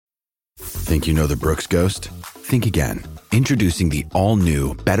Think you know the Brooks Ghost? Think again. Introducing the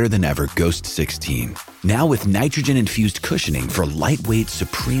all-new, better-than-ever Ghost 16. Now with nitrogen-infused cushioning for lightweight,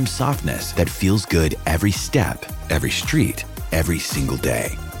 supreme softness that feels good every step, every street, every single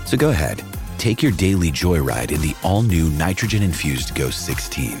day. So go ahead, take your daily joyride in the all-new nitrogen-infused Ghost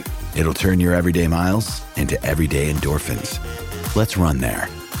 16. It'll turn your everyday miles into everyday endorphins. Let's run there.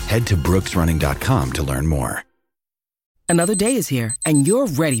 Head to brooksrunning.com to learn more. Another day is here, and you're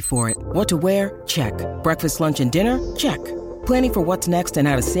ready for it. What to wear? Check. Breakfast, lunch, and dinner? Check. Planning for what's next and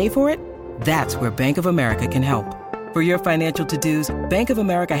how to save for it? That's where Bank of America can help. For your financial to-dos, Bank of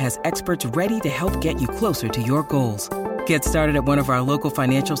America has experts ready to help get you closer to your goals. Get started at one of our local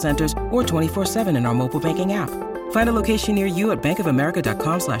financial centers or 24/7 in our mobile banking app. Find a location near you at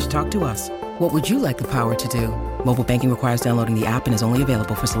bankofamerica.com/talktous. What would you like the power to do? Mobile banking requires downloading the app and is only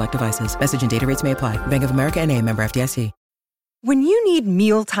available for select devices. Message and data rates may apply. Bank of America N.A., member FDIC. When you need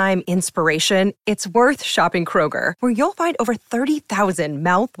mealtime inspiration, it's worth shopping Kroger, where you'll find over 30,000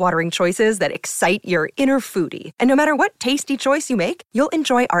 mouth-watering choices that excite your inner foodie. And no matter what tasty choice you make, you'll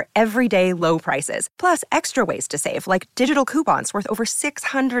enjoy our everyday low prices, plus extra ways to save, like digital coupons worth over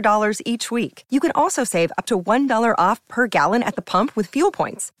 $600 each week. You can also save up to $1 off per gallon at the pump with fuel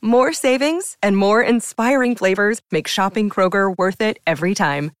points. More savings and more inspiring flavors make shopping Kroger worth it every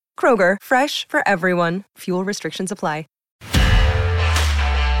time. Kroger, fresh for everyone. Fuel restrictions apply.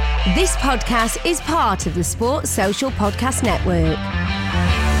 This podcast is part of the Sports Social Podcast Network.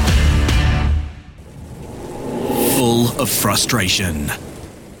 Full of frustration.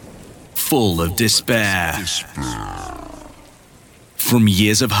 Full of despair. From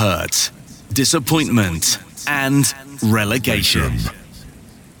years of hurt, disappointment, and relegation.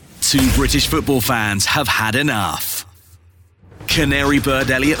 Two British football fans have had enough. Canary bird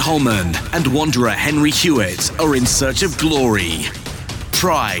Elliot Holman and Wanderer Henry Hewitt are in search of glory,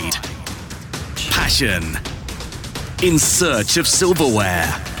 pride, passion, in search of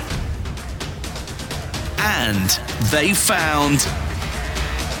silverware. And they found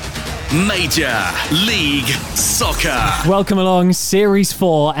Major League Soccer. Welcome along, Series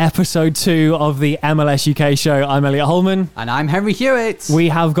 4, Episode 2 of the MLS UK show. I'm Elliot Holman. And I'm Henry Hewitt. We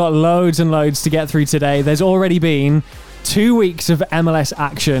have got loads and loads to get through today. There's already been 2 weeks of MLS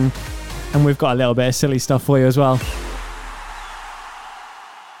action, and we've got a little bit of silly stuff for you as well.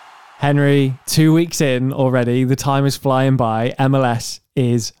 Henry, 2 weeks in already. The time is flying by. MLS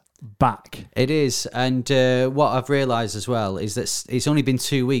is back. It is. And what I've realised as well is that it's only been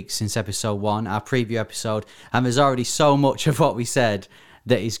 2 weeks since episode 1, our preview episode, and there's already so much of what we said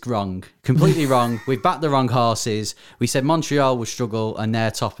that is wrong. Completely wrong. We've backed the wrong horses. We said Montreal would struggle and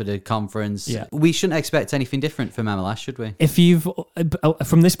they're top of the conference. Yeah. We shouldn't expect anything different from MLS, should we? If you've,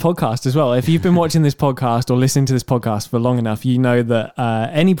 from this podcast as well, if you've been watching this podcast or listening to this podcast for long enough, you know that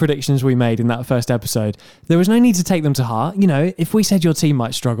any predictions we made in that first episode, there was no need to take them to heart. You know, if we said your team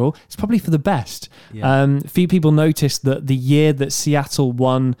might struggle, it's probably for the best. Yeah. Few people noticed that the year that Seattle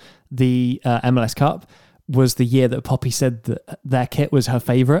won the MLS Cup was the year that Poppy said that their kit was her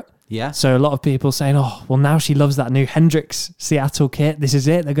favourite. Yeah. So a lot of people saying, oh, well, now she loves that new Hendrix Seattle kit. This is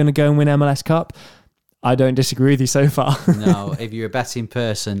it. They're going to go and win MLS Cup. I don't disagree with you so far. No, if you're a betting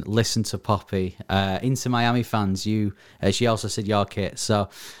person, listen to Poppy. Inter Miami fans, she also said your kit. So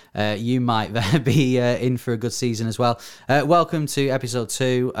you might be in for a good season as well. Welcome to episode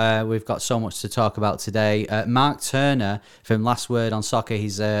 2. We've got so much to talk about today. Mark Turner from Last Word on Soccer,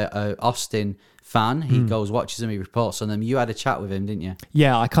 he's a Austin fan. He goes, watches them, he reports on them. You had a chat with him, didn't you?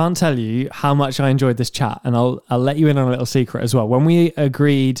 Yeah, I can't tell you how much I enjoyed this chat, and I'll let you in on a little secret as well. When we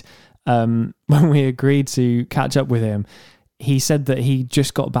agreed to catch up with him, he said that he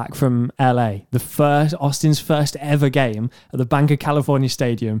just got back from LA, Austin's first ever game at the Banc of California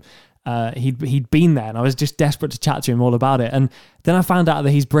Stadium. He'd been there, and I was just desperate to chat to him all about it. And then I found out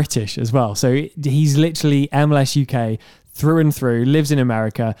that he's British as well, so he's literally MLS UK through and through, lives in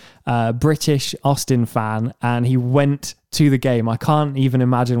America, British Austin fan, and he went to the game. I can't even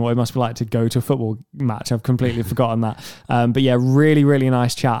imagine what it must be like to go to a football match. I've completely forgotten that. But yeah, really, really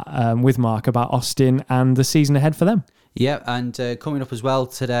nice chat with Mark about Austin and the season ahead for them. Yeah, and coming up as well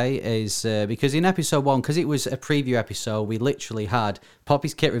today is, because in episode 1, because it was a preview episode, we literally had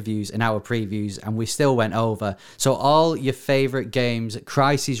Poppy's kit reviews and our previews, and we still went over. So all your favourite games,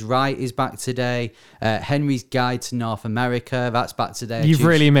 Crisis Right is back today, Henry's Guide to North America, that's back today. You've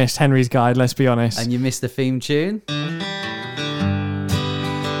really missed Henry's Guide, let's be honest. And you missed the theme tune.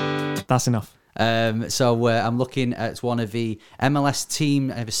 That's enough. So I'm looking at one of the MLS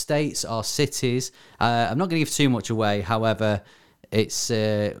team, either states or cities. I'm not going to give too much away. However,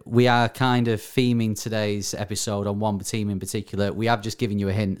 we are kind of theming today's episode on one team in particular. We have just given you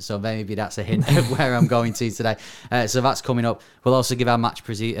a hint, so maybe that's a hint of where I'm going to today. So that's coming up. We'll also give our match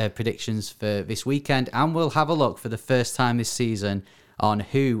predictions for this weekend, and we'll have a look for the first time this season on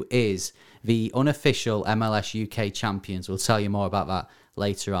who is the unofficial MLS UK champions. We'll tell you more about that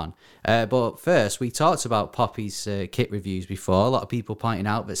later on. But first, we talked about Poppy's kit reviews before. A lot of people pointing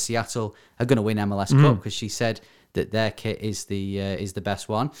out that Seattle are going to win MLS Cup because she said that their kit is the best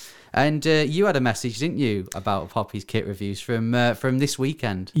one. And you had a message, didn't you, about Poppy's kit reviews from this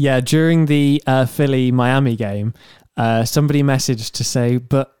weekend? Yeah, during the Philly-Miami game, somebody messaged to say,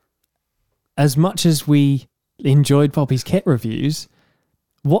 but as much as we enjoyed Poppy's kit reviews,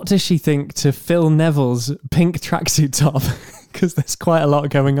 what does she think to Phil Neville's pink tracksuit top? Because there's quite a lot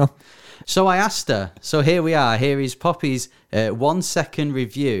going on. So I asked her. So here we are. Here is Poppy's 1 second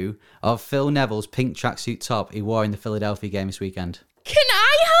review of Phil Neville's pink tracksuit top he wore in the Philadelphia game this weekend. Can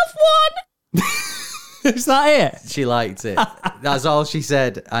I have one? Is that it? She liked it. That's all she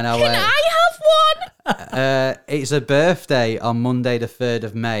said. And I Can went, I have one? it's a birthday on Monday the 3rd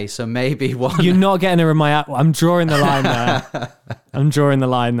of May, so maybe one. You're not getting her in my... I'm drawing the line there. I'm drawing the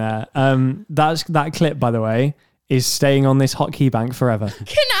line there. That clip, by the way, is staying on this hotkey bank forever.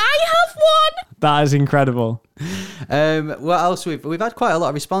 Can I have one? That is incredible. What else? We've had quite a lot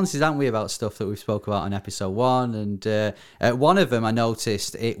of responses, haven't we, about stuff that we spoke about on episode 1. And one of them I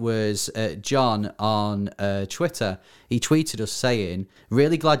noticed, it was John on Twitter. He tweeted us saying,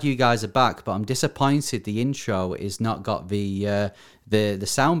 "Really glad you guys are back, but I'm disappointed the intro is not got the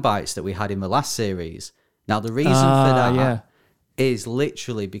sound bites that we had in the last series." Now the reason for that is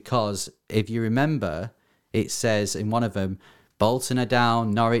literally because if you remember, it says in one of them, Bolton are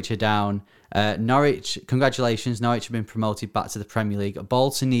down, Norwich are down. Norwich, congratulations, Norwich have been promoted back to the Premier League.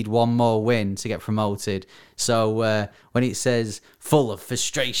 Bolton need one more win to get promoted. So when it says full of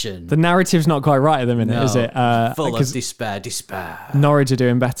frustration... The narrative's not quite right at the minute, is it? Full of despair. Norwich are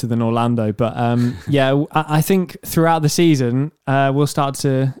doing better than Orlando. But I think throughout the season, we'll start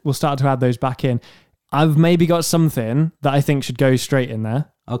to add those back in. I've maybe got something that I think should go straight in there.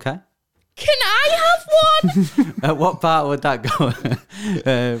 Okay. Can I have one? What part would that go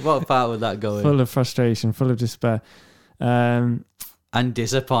in? Full of frustration, full of despair. And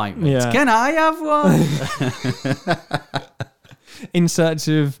disappointment. Yeah. Can I have one? In search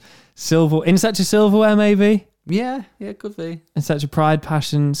of silverware, maybe? Yeah, could be. In search of pride,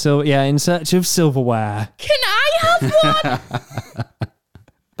 passion, in search of silverware. Can I have one?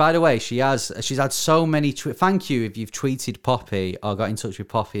 By the way, she's had so many... Thank you if you've tweeted Poppy or got in touch with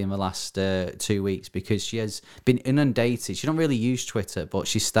Poppy in the last 2 weeks, because she has been inundated. She don't really use Twitter, but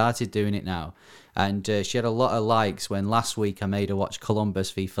she started doing it now. And she had a lot of likes when last week I made her watch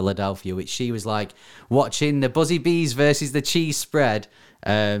Columbus v Philadelphia, which she was like watching the Buzzy Bees versus the cheese spread.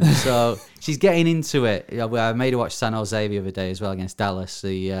 So she's getting into it. I made her watch San Jose the other day as well against Dallas.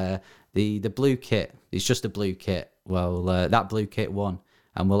 The blue kit. It's just a blue kit. Well, that blue kit won.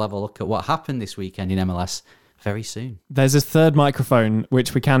 And we'll have a look at what happened this weekend in MLS very soon. There's a third microphone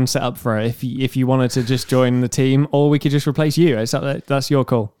which we can set up for her if you wanted to just join the team, or we could just replace you. That's your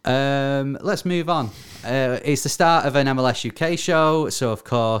call. Let's move on. It's the start of an MLS UK show, so of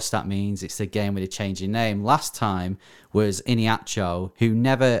course that means it's the game with a change in name. Last time was Iheanacho, who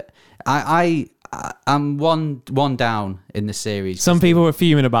never... I'm one down in the series. Some people were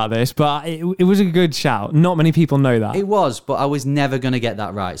fuming about this, but it was a good shout. Not many people know that. It was, but I was never going to get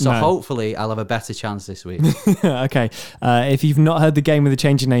that right. So hopefully I'll have a better chance this week. Okay. If you've not heard the game with a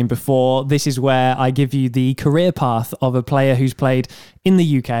change in name before, this is where I give you the career path of a player who's played in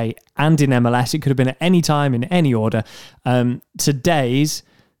the UK and in MLS. It could have been at any time, in any order. Today's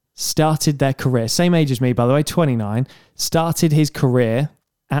started their career, same age as me, by the way, 29, started his career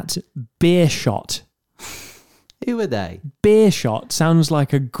at Beerschot. Who are they? Beerschot sounds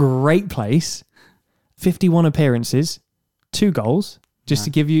like a great place. 51 appearances, 2 goals. Just to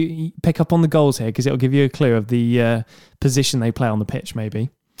give you, pick up on the goals here, because it'll give you a clue of the position they play on the pitch, maybe.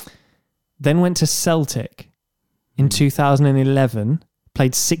 Then went to Celtic in 2011,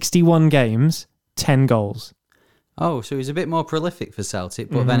 played 61 games, 10 goals. Oh, so he's a bit more prolific for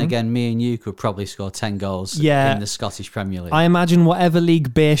Celtic, but then again, me and you could probably score 10 goals in the Scottish Premier League. I imagine whatever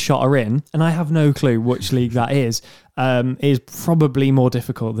league Beerschot are in, and I have no clue which league that is probably more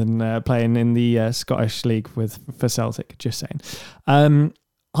difficult than playing in the Scottish League for Celtic, just saying.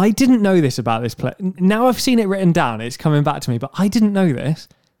 I didn't know this about this player. Now I've seen it written down, it's coming back to me, but I didn't know this.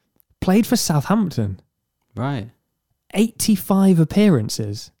 Played for Southampton. Right. 85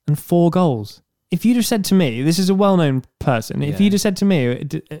 appearances and 4 goals. If you'd have said to me, this is a well-known person, if you'd have said to me,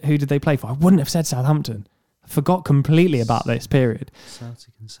 who did they play for? I wouldn't have said Southampton. forgot completely about this period.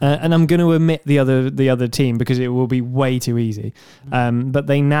 Celtic and And I'm going to omit the other team because it will be way too easy. But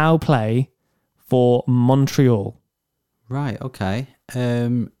they now play for Montreal. Right, okay.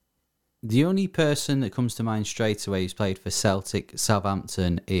 The only person that comes to mind straight away who's played for Celtic,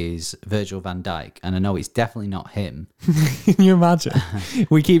 Southampton is Virgil van Dijk. And I know it's definitely not him. Can you imagine?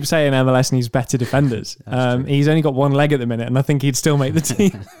 We keep saying MLS needs better defenders. He's only got one leg at the minute, and I think he'd still make the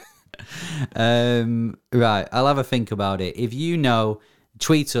team. Right, I'll have a think about it. If you know,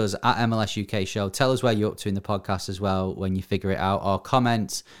 tweet us at MLS UK Show. Tell us where you're up to in the podcast as well when you figure it out, or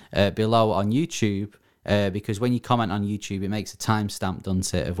comment below on YouTube. Because when you comment on YouTube, it makes a timestamp,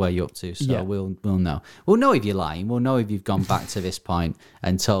 doesn't it, of where you're up to. So we'll know. We'll know if you're lying. We'll know if you've gone back to this point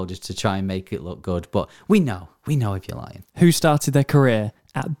and told us to try and make it look good. But we know if you're lying. Who started their career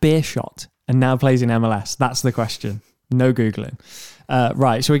at Beershot and now plays in MLS? That's the question. No Googling.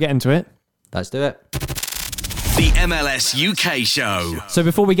 Right, shall we get into it? Let's do it. The MLS UK Show. So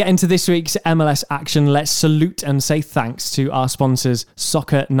before we get into this week's MLS action, let's salute and say thanks to our sponsors,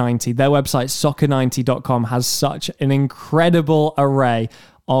 Soccer90. Their website, soccer90.com, has such an incredible array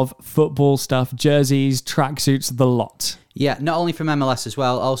of football stuff, jerseys, tracksuits, the lot. Yeah, not only from MLS as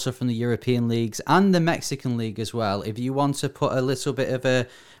well, also from the European leagues and the Mexican league as well. If you want to put a little bit of a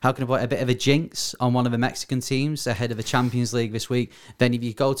bit of a jinx on one of the Mexican teams ahead of the Champions League this week, then if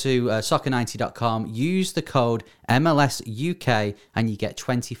you go to soccer90.com, use the code MLSUK and you get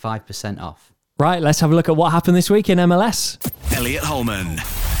 25% off. Right, let's have a look at what happened this week in MLS. Elliot Holman,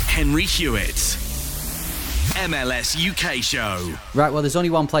 Henry Hewitt. MLS UK Show. Right, well, there's only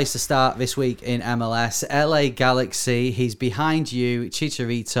one place to start this week in MLS. LA Galaxy, he's behind you,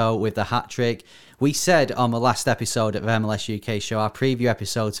 Chicharito with the hat-trick. We said on the last episode of MLS UK Show, our preview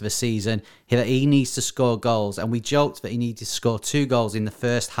episode to the season, that he needs to score goals, and we joked that he needed to score 2 goals in the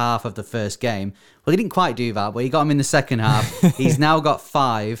first half of the first game. Well, he didn't quite do that, but he got him in the second half. He's now got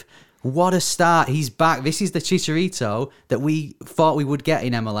 5. What a start. He's back. This is the Chicharito that we thought we would get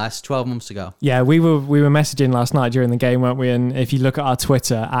in MLS 12 months ago. Yeah, we were messaging last night during the game, weren't we? And if you look at our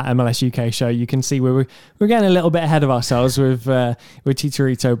Twitter at MLS UK Show, you can see we're getting a little bit ahead of ourselves with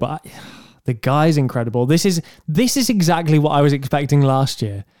Chicharito, but the guy's incredible. This is exactly what I was expecting last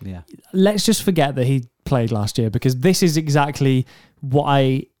year. Yeah. Let's just forget that he played last year, because this is exactly what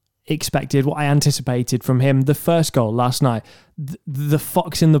I expected, what I anticipated from him. The first goal last night, the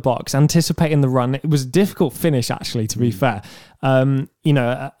fox in the box, anticipating the run. It was a difficult finish, actually, to be fair.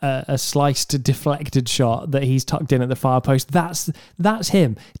 A sliced, deflected shot that he's tucked in at the far post. That's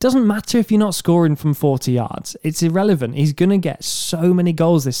him. It doesn't matter if you're not scoring from 40 yards. It's irrelevant. He's going to get so many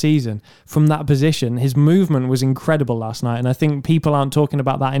goals this season from that position. His movement was incredible last night, and I think people aren't talking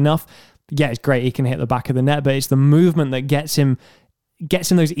about that enough. Yeah, it's great he can hit the back of the net, but it's the movement that gets him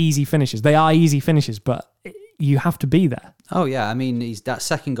those easy finishes. They are easy finishes, but you have to be there. Oh, yeah. I mean, that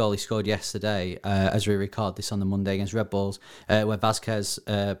second goal he scored yesterday, as we record this on the Monday against Red Bulls, where Vasquez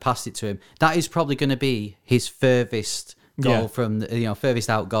passed it to him, that is probably going to be his furthest goal from furthest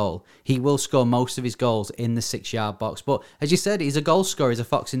out goal. He will score most of his goals in the 6-yard box. But as you said, he's a goal scorer, he's a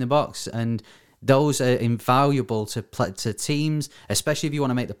fox in the box, and those are invaluable to teams, especially if you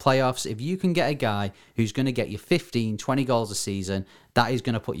want to make the playoffs. If you can get a guy who's going to get you 15, 20 goals a season, that is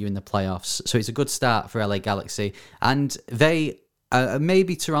going to put you in the playoffs. So it's a good start for LA Galaxy. And they,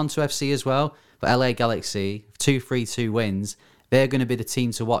 maybe Toronto FC as well, but LA Galaxy, 2-3-2 wins, they're going to be the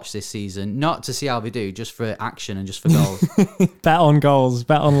team to watch this season. Not to see how they do, just for action and just for goals. Bet on goals,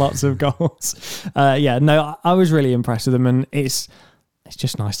 bet on lots of goals. I was really impressed with them, and it's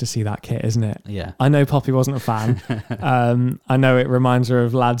just nice to see that kit, isn't it? Yeah. I know Poppy wasn't a fan. I know it reminds her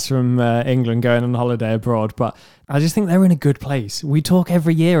of lads from England going on holiday abroad, but I just think they're in a good place. We talk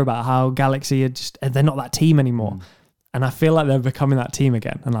every year about how Galaxy they're not that team anymore. And I feel like they're becoming that team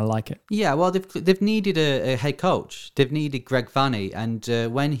again, and I like it. Yeah, well, they've needed a head coach. They've needed Greg Vanney,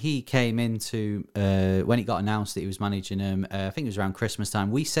 and when he came into, when it got announced that he was managing them, I think it was around Christmas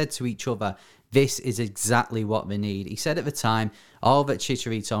time, we said to each other, this is exactly what they need. He said at the time, all that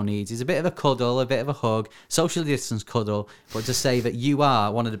Chicharito needs is a bit of a cuddle, a bit of a hug, social distance cuddle, but to say that you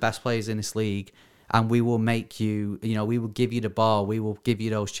are one of the best players in this league, and we will make you, we will give you the ball, we will give you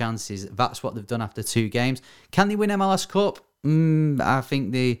those chances. That's what they've done after 2 games. Can they win MLS Cup? I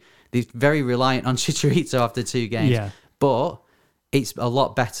think they're very reliant on Chicharito after 2 games. Yeah. But it's a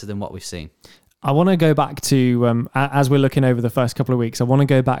lot better than what we've seen. I want to go back to, as we're looking over the first couple of weeks, I want to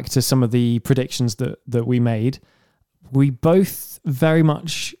go back to some of the predictions that we made. We both very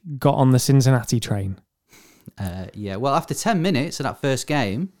much got on the Cincinnati train. Well, after 10 minutes of that first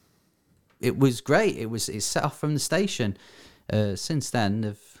game, it was great. It set off from the station. Since then,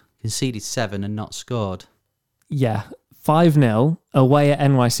 they've conceded 7 and not scored. yeah, 5-0 away at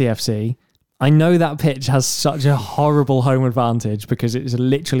NYCFC. I know that pitch has such a horrible home advantage because it's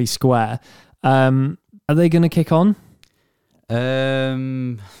literally square. Are they going to kick on?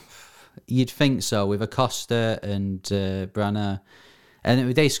 You'd think so with Acosta and Branner.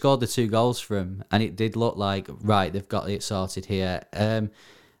 And they scored the 2 goals for him, and it did look like, right, they've got it sorted here.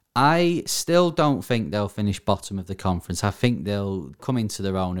 I still don't think they'll finish bottom of the conference. I think they'll come into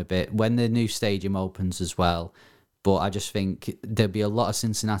their own a bit when the new stadium opens as well. But I just think there'll be a lot of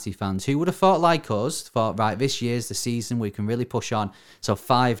Cincinnati fans who would have thought like us, thought, right, this year's the season, we can really push on. So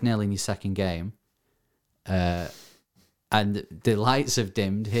 5-0 in your second game. And the lights have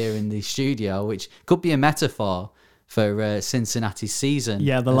dimmed here in the studio, which could be a metaphor for Cincinnati's season.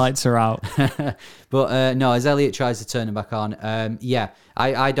 Yeah, the lights are out. But no, as Elliot tries to turn them back on,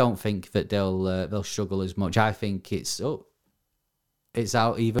 I don't think that they'll struggle as much. I think it's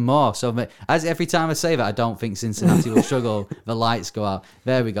out even more. So as every time I say that, I don't think Cincinnati will struggle. The lights go out.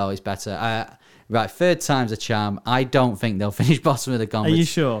 There we go. It's better. Right, third time's a charm. I don't think they'll finish bottom of the conference. Are you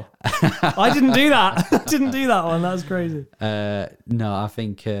sure? I didn't do that. I didn't do that one. That was crazy. No, I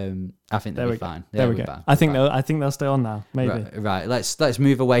think they'll be fine. There we go. I think they'll stay on now. Maybe. Right. Let's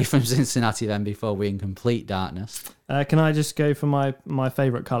move away from Cincinnati then before we're in complete darkness. Can I just go for my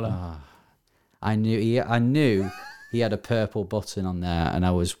favourite colour? I knew he had a purple button on there, and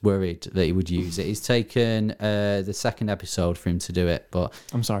I was worried that he would use it. He's taken the second episode for him to do it, but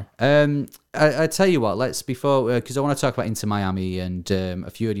I'm sorry. I tell you what, because I want to talk about Inter Miami and a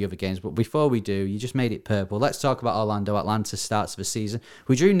few of the other games, but before we do, you just made it purple. Let's talk about Orlando. Atlanta starts the season.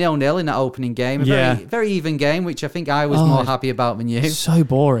 We drew 0-0 in that opening game. Very even game, which I think I was more happy about than you. So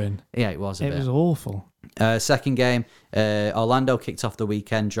boring. Yeah, it was a bit. It was awful. Second game, Orlando kicked off the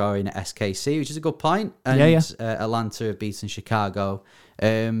weekend drawing at SKC, which is a good point. And Atlanta have beaten Chicago.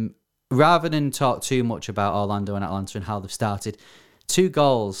 Rather than talk too much about Orlando and Atlanta and how they've started, 2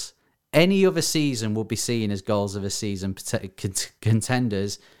 goals. Any other season would be seen as goals of a season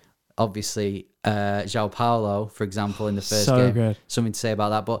contenders. Obviously, João Paulo, for example, in the first game. Good. Something to say about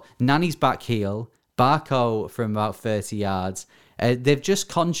that. But Nani's back heel, Barco from about 30 yards. They've just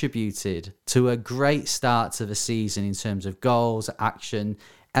contributed to a great start to the season in terms of goals, action.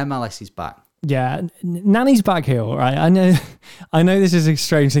 MLS is back. Yeah, Nani's back heel, right? I know this is a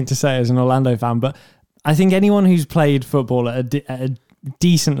strange thing to say as an Orlando fan, but I think anyone who's played football at a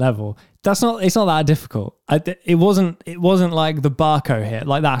decent level, it's not that difficult. It wasn't like the Barco hit,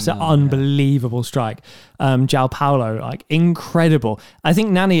 like that's an unbelievable strike. João Paulo, like incredible. I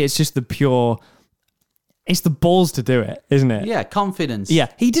think Nani, it's just it's the balls to do it, isn't it? Yeah, confidence. Yeah,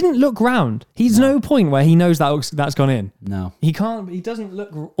 he didn't look round. He's no point where he knows that's gone in. No. He doesn't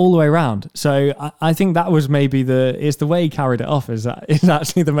look all the way around. So I think that was maybe it's the way he carried it off is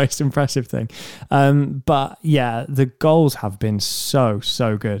actually the most impressive thing. But yeah, the goals have been so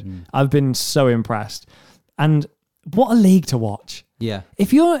good. I've been so impressed. And what a league to watch. Yeah.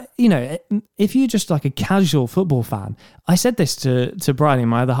 If you're just like a casual football fan, I said this to Brian in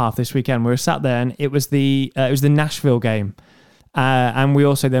my other half this weekend. We were sat there and it was the Nashville game, and we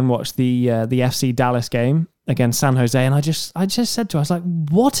also then watched the FC Dallas game against San Jose. And I just said to her, I was like,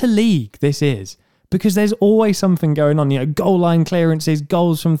 what a league this is, because there's always something going on. Goal line clearances,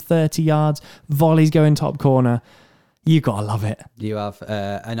 goals from 30 yards, volleys going top corner. You gotta love it. You have,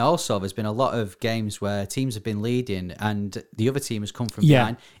 and also there's been a lot of games where teams have been leading and the other team has come from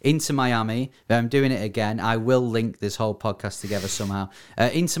behind. Into Miami, I'm doing it again. I will link this whole podcast together somehow.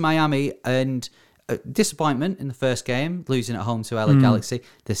 Into Miami, and disappointment in the first game, losing at home to LA Galaxy.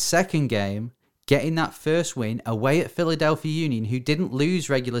 The second game, getting that first win away at Philadelphia Union, who didn't lose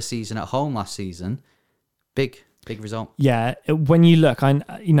regular season at home last season. Big result. Yeah, when you look,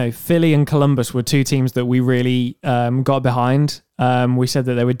 Philly and Columbus were 2 teams that we really got behind. We said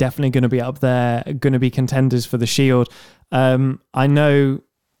that they were definitely going to be up there, going to be contenders for the Shield. I know,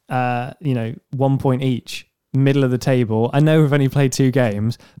 1 point each, middle of the table. I know we've only played 2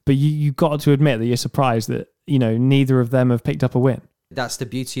 games, but you got to admit that you're surprised that neither of them have picked up a win. That's the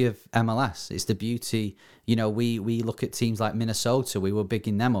beauty of MLS. It's the beauty, we look at teams like Minnesota, we were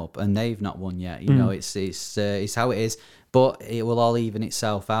bigging them up and they've not won yet. It's how it is, but it will all even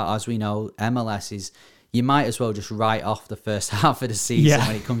itself out. As we know, MLS is, you might as well just write off the first half of the season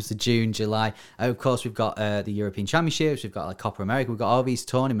when it comes to June, July. Of course, we've got the European Championships, we've got like Copa America, we've got all these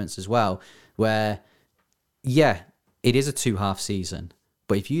tournaments as well where, it is a 2-half season.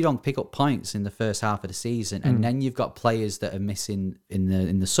 But if you don't pick up points in the first half of the season, and then you've got players that are missing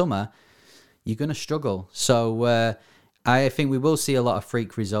in the summer, you're going to struggle. So I think we will see a lot of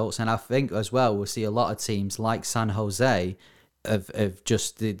freak results, and I think as well we'll see a lot of teams like San Jose of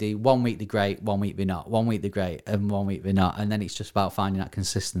just the 1 week they're great, 1 week they're not, 1 week they're great, and 1 week they're not, and then it's just about finding that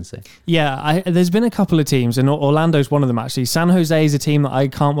consistency. Yeah, there's been a couple of teams, and Orlando's one of them actually. San Jose is a team that I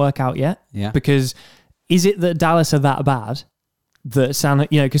can't work out yet. Yeah. Because is it that Dallas are that bad that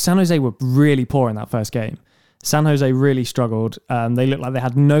because San Jose were really poor in that first game. San Jose really struggled. They looked like they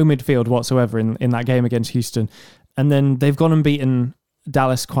had no midfield whatsoever in that game against Houston, and then they've gone and beaten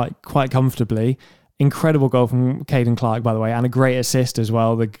Dallas quite comfortably. Incredible goal from Caden Clark, by the way, and a great assist as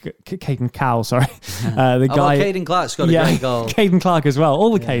well. The Caden Cowell, sorry. The guy. Caden Clark's got a great goal. Caden Clark as well.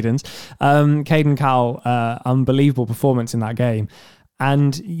 All the Cadens. Caden Cowell, unbelievable performance in that game.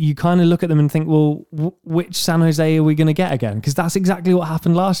 And you kind of look at them and think, well, which San Jose are we going to get again? Because that's exactly what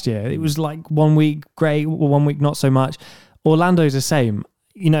happened last year. It was like 1 week great, 1 week not so much. Orlando's the same.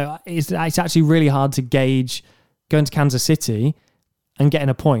 It's actually really hard to gauge going to Kansas City and getting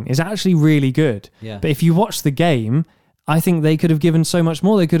a point. Is actually really good. Yeah. But if you watch the game, I think they could have given so much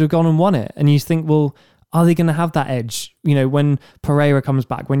more. They could have gone and won it. And you think, well, are they going to have that edge? When Pereira comes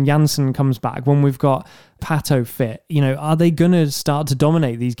back, when Janssen comes back, when we've got Pato fit, are they going to start to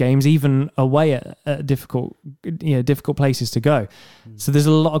dominate these games even away at difficult places to go? So there's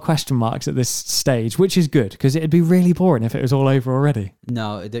a lot of question marks at this stage, which is good because it'd be really boring if it was all over already.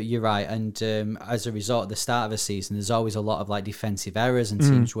 No, you're right. And as a result, at the start of a season, there's always a lot of like defensive errors and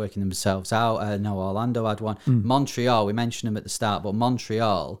teams working themselves out. No, Orlando had one. Montreal, we mentioned them at the start, but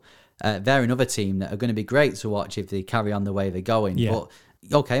Montreal, they're another team that are going to be great to watch if they carry on the way they're going. Yeah. But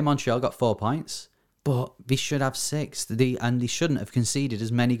okay, Montreal got 4 points, but they should have 6. And they shouldn't have conceded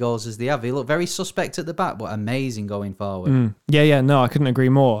as many goals as they have. They look very suspect at the back, but amazing going forward. Yeah, no, I couldn't agree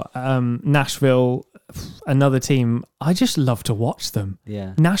more. Nashville, another team, I just love to watch them.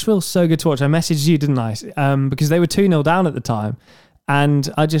 Yeah. Nashville's so good to watch. I messaged you, didn't I? Because they were 2-0 down at the time. And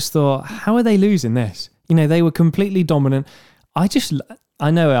I just thought, how are they losing this? They were completely dominant. I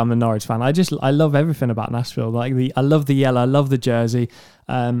know I'm a Norwich fan. I love everything about Nashville. I love the yellow, I love the jersey.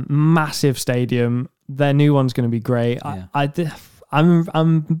 Massive stadium. Their new one's going to be great. Yeah. I'm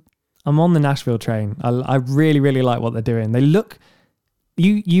on the Nashville train. I really, really like what they're doing. They look.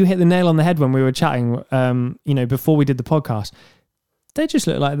 You hit the nail on the head when we were chatting. Before we did the podcast. They just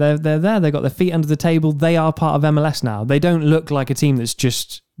look like they're there. They got their feet under the table. They are part of MLS now. They don't look like a team that's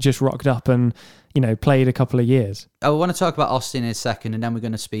just rocked up and played a couple of years. I want to talk about Austin in a second, and then you're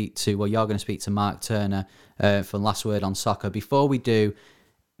going to speak to Mark Turner from Last Word on Soccer. Before we do,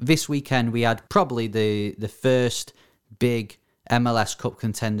 this weekend we had probably the first big MLS Cup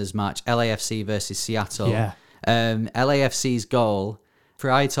contenders match, LAFC versus Seattle. Yeah. LAFC's goal,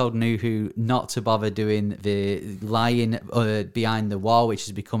 I told Nuhu not to bother doing the lying behind the wall, which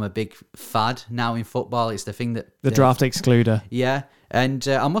has become a big fad now in football. It's the thing that... The draft excluder. Yeah. And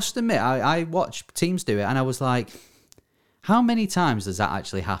I must admit, I watched teams do it and I was like, how many times does that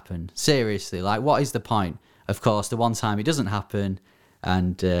actually happen? Seriously, what is the point? Of course, the one time it doesn't happen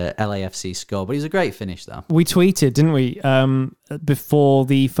and LAFC score. But it was a great finish, though. We tweeted, didn't we, before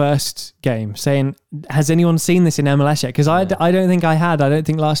the first game, saying, has anyone seen this in MLS yet? Because I don't think I had. I don't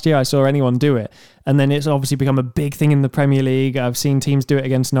think last year I saw anyone do it. And then it's obviously become a big thing in the Premier League. I've seen teams do it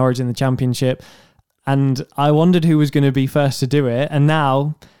against Norwich in the Championship. And I wondered who was going to be first to do it. And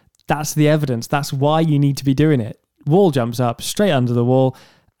now that's the evidence. That's why you need to be doing it. Wall jumps up, straight under the wall.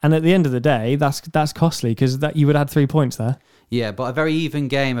 And at the end of the day, that's costly because you would add 3 points there. Yeah, but a very even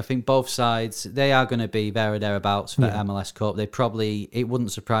game. I think both sides, they are going to be there or thereabouts for MLS Cup. It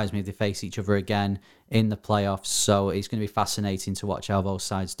wouldn't surprise me if they face each other again in the playoffs. So it's going to be fascinating to watch how both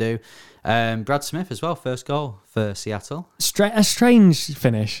sides do. Brad Smith as well, first goal for Seattle. A strange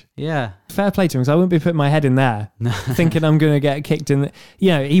finish. Yeah. Fair play to him because I wouldn't be putting my head in there thinking I'm going to get kicked in.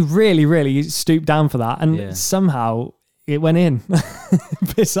 He really, really stooped down for that. And somehow it went in.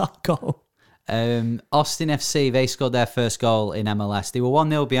 Bizarre goal. Austin FC, they scored their first goal in MLS. They were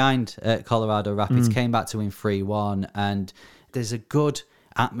 1-0 behind at Colorado Rapids, came back to win 3-1, and there's a good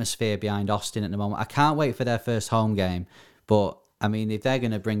atmosphere behind Austin at the moment. I can't wait for their first home game, but I mean, if they're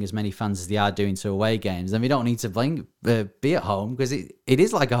going to bring as many fans as they are doing to away games, then we don't need to be at home because it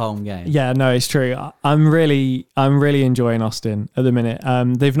is like a home game. Yeah, no, it's true. I'm really enjoying Austin at the minute.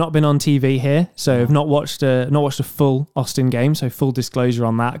 They've not been on TV here, so I've not watched a full Austin game. So full disclosure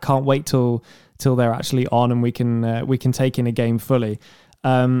on that. Can't wait till they're actually on and we can take in a game fully.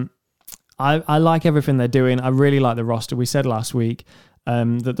 I like everything they're doing. I really like the roster. We said last week.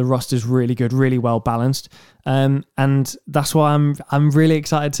 that the roster's really good, really well balanced. And that's why I'm really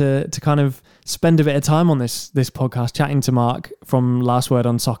excited to kind of spend a bit of time on this podcast chatting to Mark from Last Word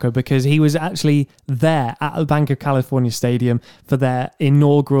on Soccer, because he was actually there at the Bank of California Stadium for their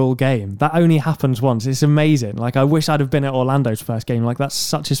inaugural game. That only happens once. It's amazing. Like, I wish I'd have been at Orlando's first game. Like, that's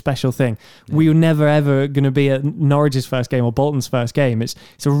such a special thing. Yeah. We were never ever going to be at Norwich's first game or Bolton's first game. It's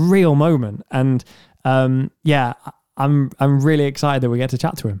a real moment, and I'm really excited that we get to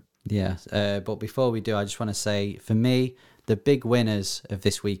chat to him. Yeah, but before we do, I just want to say, for me, the big winners of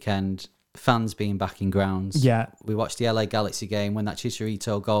this weekend, fans being back in grounds. Yeah. We watched the LA Galaxy game when that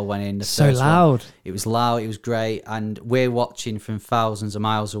Chicharito goal went in. So loud. It was loud, it was great, and we're watching from thousands of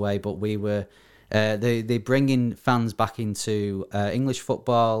miles away, but we were... they're bringing fans back into English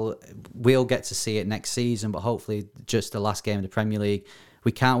football. We'll get to see it next season, but hopefully just the last game of the Premier League.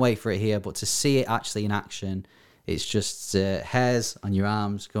 We can't wait for it here, but to see it actually in action, it's just hairs on your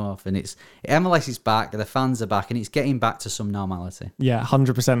arms go off, and MLS is back, the fans are back, and it's getting back to some normality. Yeah,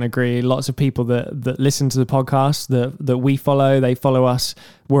 100% agree. Lots of people that listen to the podcast that we follow, they follow us.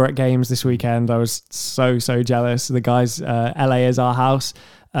 We're at games this weekend. I was so jealous. The guys, LA is our house.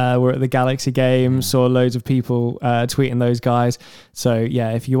 We're at the Galaxy game, saw loads of people tweeting those guys. So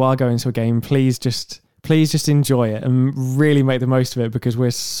yeah, if you are going to a game, please just enjoy it and really make the most of it, because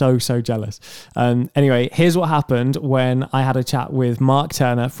we're so jealous. Anyway, here's what happened when I had a chat with Mark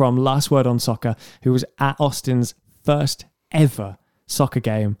Turner from Last Word on Soccer, who was at Austin's first ever soccer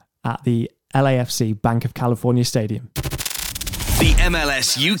game at the LAFC Bank of California Stadium. The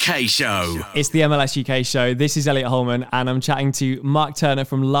MLS UK show. It's the MLS UK show. This is Elliot Holman, and I'm chatting to Mark Turner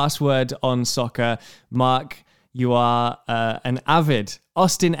from Last Word on Soccer. Mark, you are an avid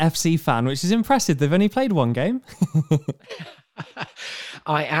Austin FC fan, which is impressive. They've only played one game.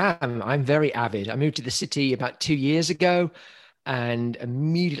 I am. I'm very avid. I moved to the city about 2 years ago and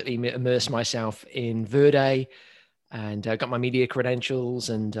immediately immersed myself in Verde, and got my media credentials,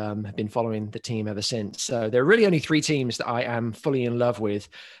 and have been following the team ever since. So there are really only 3 teams that I am fully in love with.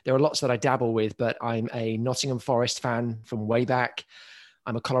 There are lots that I dabble with, but I'm a Nottingham Forest fan from way back.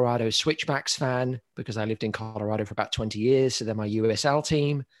 I'm a Colorado Switchbacks fan because I lived in Colorado for about 20 years. So they're my USL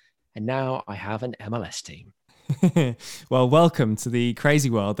team. And now I have an MLS team. Well, welcome to the crazy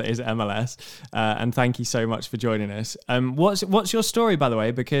world that is MLS, and thank you so much for joining us. What's your story, by the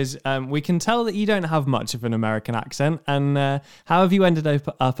way? Because we can tell that you don't have much of an American accent, and how have you ended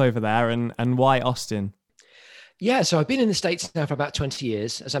up over there, and why Austin? Yeah, so I've been in the States now for about 20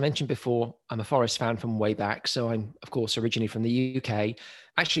 years. As I mentioned before, I'm a Forest fan from way back. So I'm, of course, originally from the UK,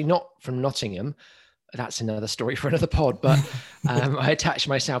 actually not from Nottingham. That's another story for another pod, but I attached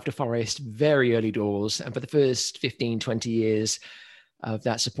myself to Forest very early doors. And for the first 15, 20 years of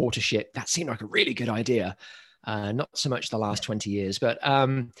that supportership, that seemed like a really good idea. Not so much the last 20 years, but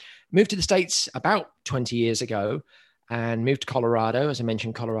moved to the States about 20 years ago and moved to Colorado, as I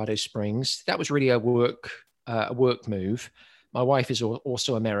mentioned, Colorado Springs. That was really a work move. My wife is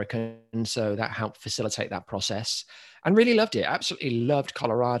also American, so that helped facilitate that process, and really loved it. Absolutely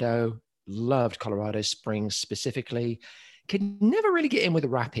loved Colorado Springs specifically. Could never really get in with the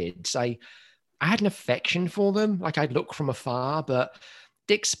Rapids. I had an affection for them, like I'd look from afar, but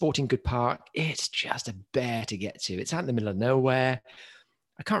Dick's Sporting Good Park, it's just a bear to get to. It's out in the middle of nowhere.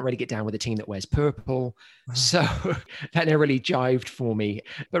 I can't really get down with a team that wears purple. Wow. So that never really jived for me.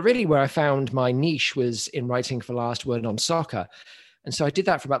 But really where I found my niche was in writing for Last Word on Soccer. And so I did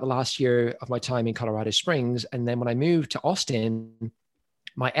that for about the last year of my time in Colorado Springs. And then when I moved to Austin,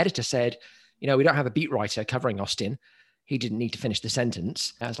 my editor said, we don't have a beat writer covering Austin. He didn't need to finish the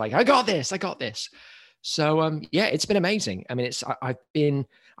sentence. I was like, I got this. So it's been amazing. I mean,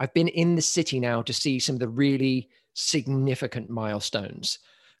 I've been in the city now to see some of the really significant milestones.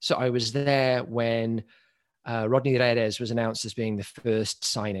 So I was there when Rodney Redes was announced as being the first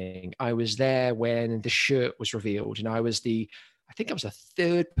signing. I was there when the shirt was revealed, and I think I was the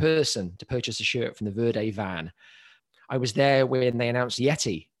third person to purchase a shirt from the Verde van. I was there when they announced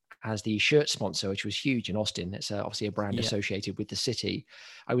Yeti as the shirt sponsor, which was huge in Austin. It's obviously a brand associated with the city.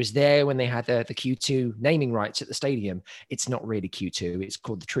 I was there when they had the Q2 naming rights at the stadium. It's not really Q2. It's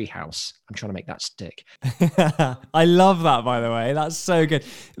called the Treehouse. I'm trying to make that stick. I love that, by the way. That's so good.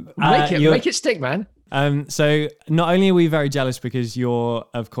 Make it stick, man. So not only are we very jealous because you're,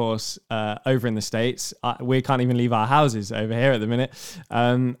 of course, over in the States, we can't even leave our houses over here at the minute.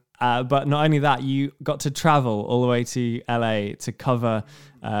 But not only that, you got to travel all the way to LA to cover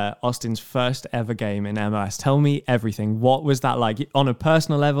Austin's first ever game in MLS. Tell me everything. What was that like on a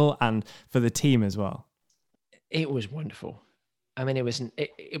personal level and for the team as well? It was wonderful. I mean, it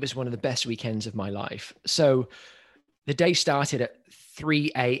was one of the best weekends of my life. So the day started at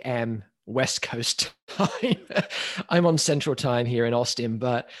 3 a.m. West Coast time. I'm on Central Time here in Austin,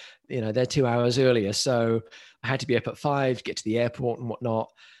 but they're 2 hours earlier. So I had to be up at 5 to get to the airport and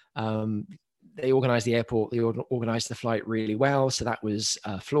whatnot. They organized the airport. They organized the flight really well. So that was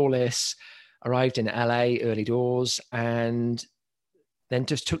flawless. Arrived in LA early doors and then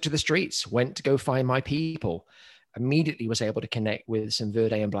just took to the streets, went to go find my people. Immediately was able to connect with some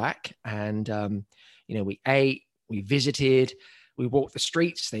Verde and Black. And, we ate, we visited, we walked the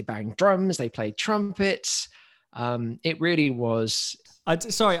streets, they banged drums, they played trumpets. It really was. I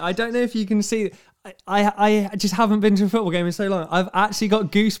don't know if you can see. I just haven't been to a football game in so long. I've actually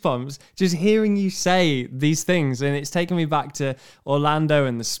got goosebumps just hearing you say these things, and it's taken me back to Orlando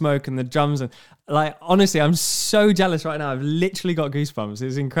and the smoke and the drums. And honestly, I'm so jealous right now. I've literally got goosebumps.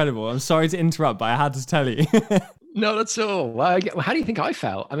 It's incredible. I'm sorry to interrupt, but I had to tell you. No, that's all. How do you think I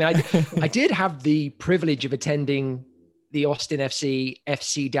felt? I mean, I did have the privilege of attending the Austin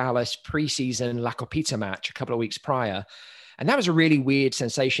FC Dallas preseason La Copita match a couple of weeks prior. And that was a really weird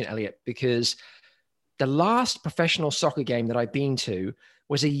sensation, Elliot, because the last professional soccer game that I've been to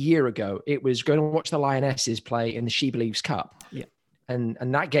was a year ago. It was going to watch the Lionesses play in the She Believes Cup. Yeah. And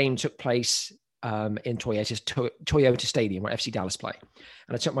that game took place in Toyota Stadium where FC Dallas play.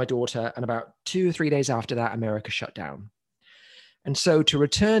 And I took my daughter, and about 2 or 3 days after that, America shut down. And so to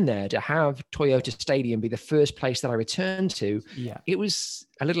return there, to have Toyota Stadium be the first place that I returned to, It was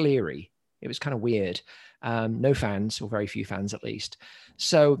a little eerie. It was kind of weird. No fans, or very few fans at least.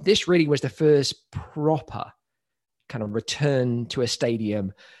 So this really was the first proper kind of return to a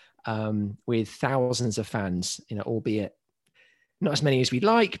stadium with thousands of fans, albeit not as many as we'd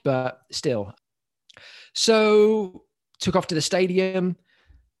like, but still. So took off to the stadium,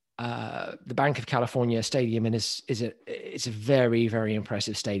 the Banc of California Stadium, and it's a very, very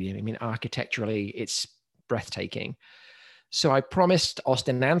impressive stadium. I mean, architecturally, it's breathtaking. So I promised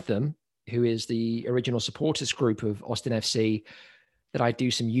Austin Anthem, who is the original supporters group of Austin FC, that I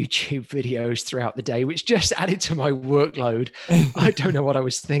do some YouTube videos throughout the day, which just added to my workload. I don't know what I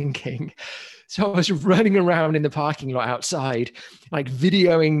was thinking. So I was running around in the parking lot outside,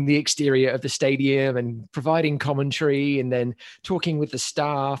 videoing the exterior of the stadium and providing commentary, and then talking with the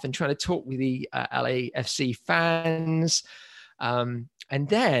staff and trying to talk with the LAFC fans. And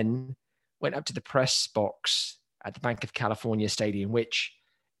then went up to the press box at the Banc of California Stadium, which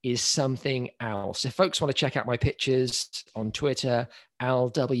is something else. If folks want to check out my pictures on Twitter,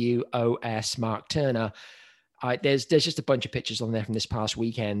 LWOS Mark Turner, there's just a bunch of pictures on there from this past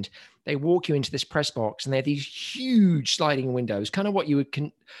weekend. They walk you into this press box, and they have these huge sliding windows, kind of what you would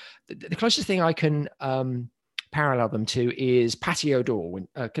the closest thing I can parallel them to is patio door,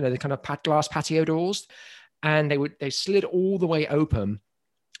 the kind of glass patio doors, and they slid all the way open,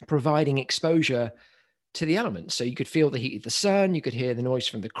 providing exposure to the elements. So you could feel the heat of the sun, you could hear the noise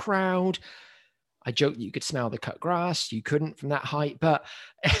from the crowd. I joked that you could smell the cut grass. You couldn't from that height, but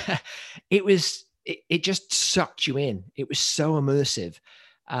it just sucked you in. It was so immersive.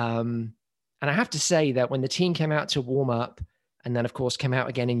 And I have to say that when the team came out to warm up, and then of course came out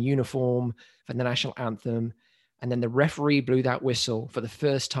again in uniform for the national anthem, and then the referee blew that whistle for the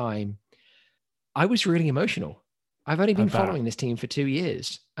first time, I was really emotional. I've only been following this team for 2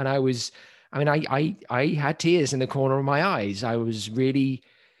 years, and I had tears in the corner of my eyes.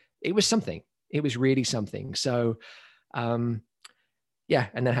 It was something. It was really something. So, and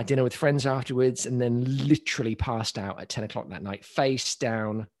then had dinner with friends afterwards, and then literally passed out at 10 o'clock that night, face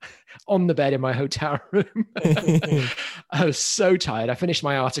down on the bed in my hotel room. I was so tired. I finished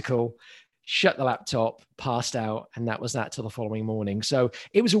my article, shut the laptop, passed out, and that was that till the following morning. So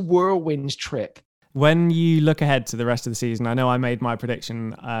it was a whirlwind trip. When you look ahead to the rest of the season, I know I made my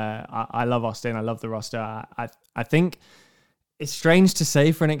prediction. I love Austin. I love the roster. I think it's strange to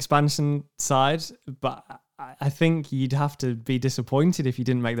say for an expansion side, but I think you'd have to be disappointed if you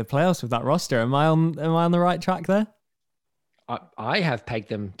didn't make the playoffs with that roster. Am I on the right track there? I have pegged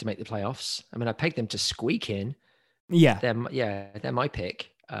them to make the playoffs. I mean, I pegged them to squeak in. Yeah. They're my pick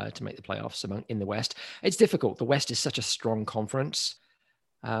to make the playoffs in the West. It's difficult. The West is such a strong conference.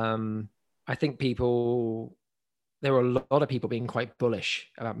 I think there were a lot of people being quite bullish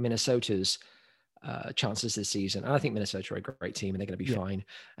about Minnesota's chances this season. And I think Minnesota are a great team, and they're going to be fine,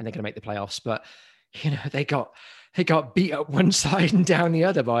 and they're going to make the playoffs. But, they got beat up one side and down the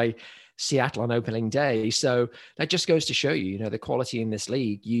other by Seattle on opening day. So that just goes to show you, the quality in this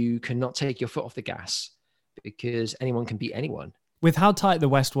league. You cannot take your foot off the gas because anyone can beat anyone. With how tight the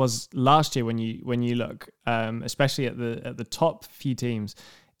West was last year, when you look, especially at the top few teams,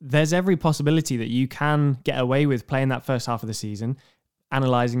 there's every possibility that you can get away with playing that first half of the season,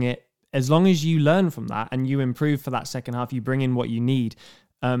 analysing it, as long as you learn from that and you improve for that second half, you bring in what you need.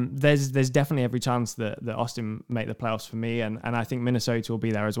 There's definitely every chance that Austin make the playoffs for me, and I think Minnesota will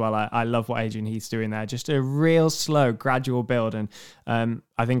be there as well. I love what Adrian Heath's doing there. Just a real slow, gradual build, and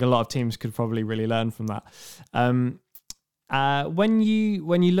I think a lot of teams could probably really learn from that. When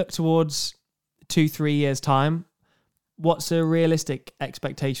you look towards 2-3 years time, what's a realistic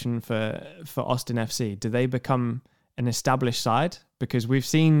expectation for Austin FC? Do they become an established side? Because we've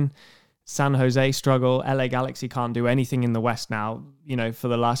seen San Jose struggle. LA Galaxy can't do anything in the West now, for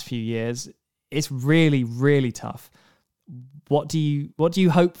the last few years. It's really, really tough. What do you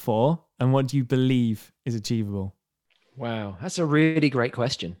hope for, and what do you believe is achievable? Wow, that's a really great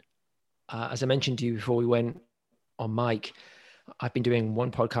question. As I mentioned to you before we went on mic, I've been doing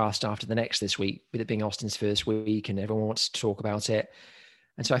one podcast after the next this week, with it being Austin's first week, and everyone wants to talk about it.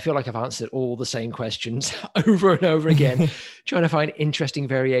 And so I feel like I've answered all the same questions over and over again, trying to find interesting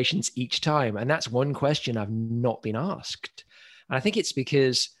variations each time. And that's one question I've not been asked. And I think it's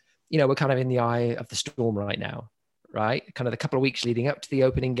because, we're kind of in the eye of the storm right now, right? Kind of the couple of weeks leading up to the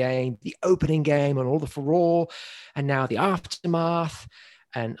opening game and all the furore, and now the aftermath.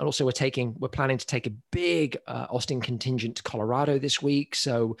 And also we're planning to take a big Austin contingent to Colorado this week.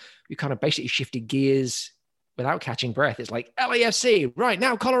 So we kind of basically shifted gears without catching breath. It's like LAFC right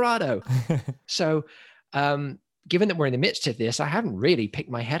now, Colorado. So given that we're in the midst of this, I haven't really picked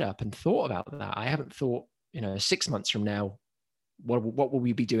my head up and thought about that. I haven't thought, 6 months from now, what will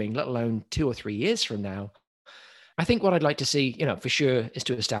we be doing, let alone 2 or 3 years from now. I think what I'd like to see, for sure, is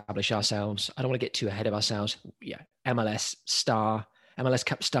to establish ourselves. I don't want to get too ahead of ourselves. Yeah, MLS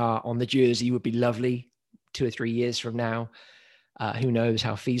Cup star on the jersey would be lovely 2 or 3 years from now. Who knows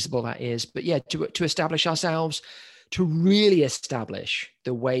how feasible that is? But yeah, to establish ourselves, to really establish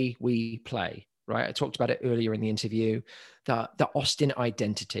the way we play, right? I talked about it earlier in the interview, the Austin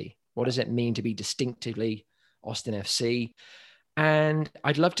identity. What does it mean to be distinctively Austin FC? And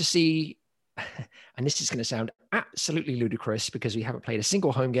I'd love to see, and this is going to sound absolutely ludicrous because we haven't played a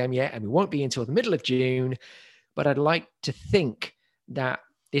single home game yet, and we won't be until the middle of June, but I'd like to think that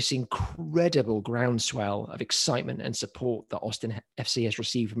this incredible groundswell of excitement and support that Austin FC has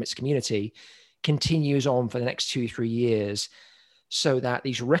received from its community continues on for the next 2-3 years, so that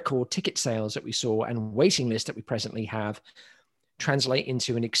these record ticket sales that we saw and waiting list that we presently have translate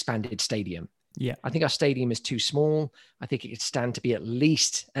into an expanded stadium. Yeah, I think our stadium is too small. I think it could stand to be at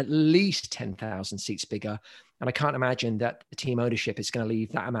least 10,000 seats bigger. And I can't imagine that the team ownership is going to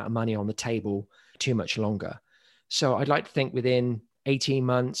leave that amount of money on the table too much longer. So I'd like to think within 18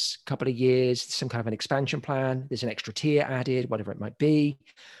 months, couple of years, some kind of an expansion plan. There's an extra tier added, whatever it might be.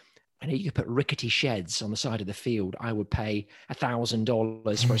 And you could put rickety sheds on the side of the field. I would pay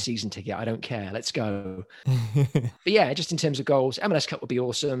 $1,000 for a season ticket. I don't care. Let's go. But yeah, just in terms of goals, MLS Cup would be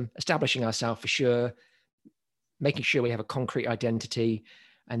awesome. Establishing ourselves for sure. Making sure we have a concrete identity.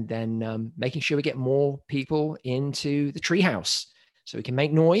 And then making sure we get more people into the treehouse so we can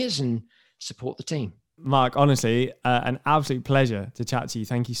make noise and support the team. Mark, honestly, an absolute pleasure to chat to you.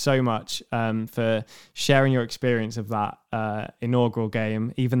 Thank you so much for sharing your experience of that inaugural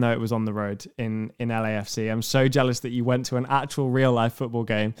game, even though it was on the road in LAFC. I'm so jealous that you went to an actual real life football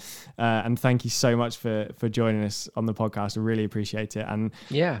game. And thank you so much for joining us on the podcast. I really appreciate it. And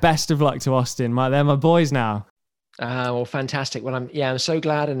best of luck to Austin. They're my boys now. Well, fantastic. Well, I'm so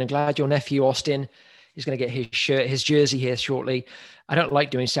glad, and I'm glad your nephew Austin is going to get his jersey here shortly. I don't like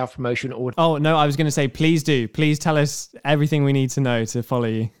doing self-promotion. Oh, no, I was going to say, please do. Please tell us everything we need to know to follow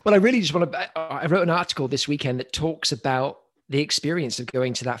you. Well, I really just want to... I wrote an article this weekend that talks about the experience of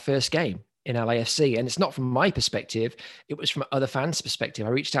going to that first game in LAFC. And it's not from my perspective. It was from other fans' perspective. I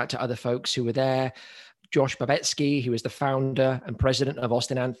reached out to other folks who were there. Josh Babetsky, who is the founder and president of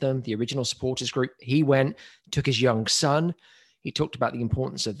Austin Anthem, the original supporters group. He went, took his young son. He talked about the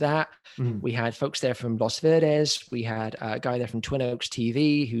importance of that. Mm-hmm. We had folks there from Los Verdes. We had a guy there from Twin Oaks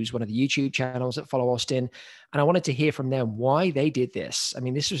TV, who's one of the YouTube channels that follow Austin. And I wanted to hear from them why they did this. I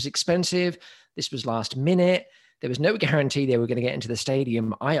mean, this was expensive. This was last minute. There was no guarantee they were going to get into the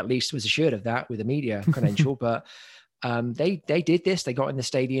stadium. I at least was assured of that with a media credential, but they did this. They got in the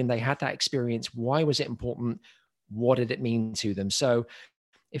stadium. They had that experience. Why was it important? What did it mean to them? So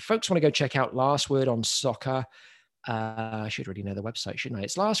if folks want to go check out Last Word on Soccer, I should already know the website, shouldn't I?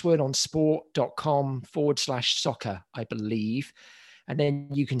 It's lastwordonsport.com/soccer, I believe. And then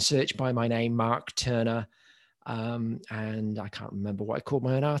you can search by my name, Mark Turner. And I can't remember what I called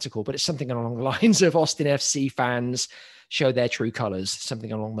my own article, but it's something along the lines of Austin FC fans show their true colors,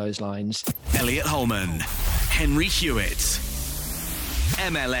 something along those lines. Elliot Holman, Henry Hewitt,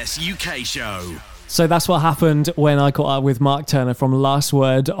 MLS UK show. So that's what happened when I caught up with Mark Turner from Last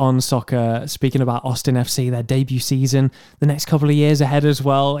Word on Soccer, speaking about Austin FC, their debut season, the next couple of years ahead as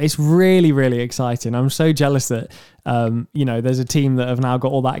well. It's really, really exciting. I'm so jealous that, there's a team that have now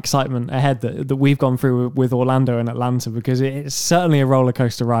got all that excitement ahead that we've gone through with Orlando and Atlanta, because it's certainly a roller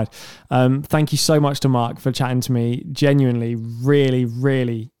coaster ride. Thank you so much to Mark for chatting to me. Genuinely, really,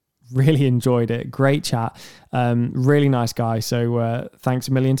 really, really enjoyed it. Great chat. Really nice guy. So thanks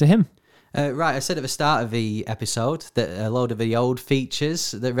a million to him. Right, I said at the start of the episode that a load of the old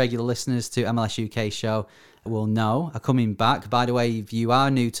features that regular listeners to MLS UK show will know are coming back. By the way, if you are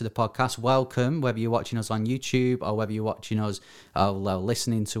new to the podcast, welcome, whether you're watching us on YouTube or whether you're watching us or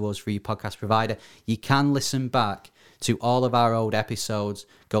listening to us through your podcast provider. You can listen back to all of our old episodes.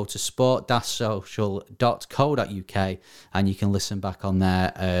 Go to sport-social.co.uk and you can listen back on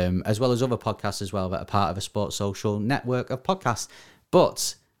there, as well as other podcasts as well that are part of a Sports Social network of podcasts.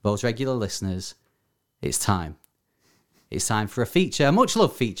 But those regular listeners, it's time. It's time for a feature, a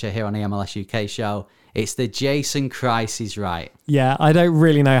much-loved feature here on the MLS UK show. It's the Jason Christ is Right. Yeah, I don't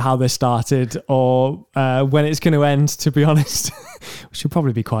really know how this started or when it's going to end, to be honest. Which will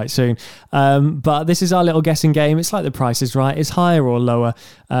probably be quite soon. But this is our little guessing game. It's like The Price is Right. It's higher or lower.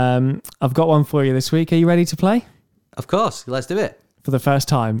 I've got one for you this week. Are you ready to play? Of course. Let's do it. For the first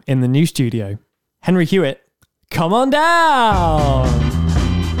time in the new studio, Henry Hewitt, come on down!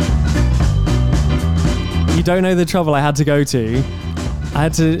 You don't know the trouble I had to go to. I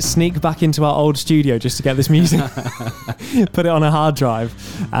had to sneak back into our old studio just to get this music, put it on a hard drive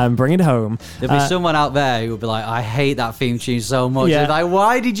and bring it home. There'll be someone out there who will be like, I hate that theme tune so much. Yeah. Like,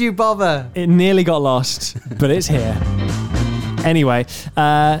 why did you bother? It nearly got lost, but it's here. Anyway,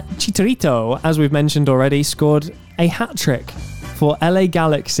 Chicharito, as we've mentioned already, scored a hat-trick for LA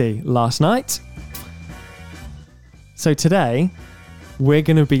Galaxy last night. So today, we're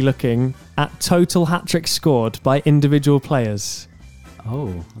going to be looking at total hat-tricks scored by individual players.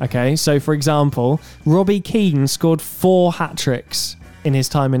 Oh. Okay, so for example, Robbie Keane scored 4 hat-tricks in his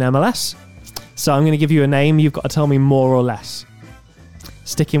time in MLS. So I'm going to give you a name, you've got to tell me more or less.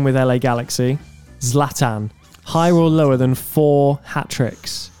 Sticking with LA Galaxy, Zlatan. Higher or lower than 4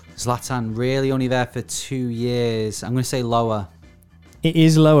 hat-tricks? Zlatan really only there for 2 years. I'm going to say lower. It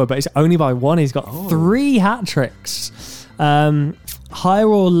is lower, but it's only by 1. He's got 3 hat-tricks. Higher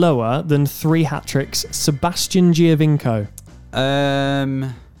or lower than 3 hat-tricks, Sebastian Giovinco?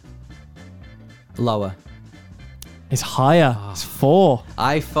 Lower. It's higher. It's 4.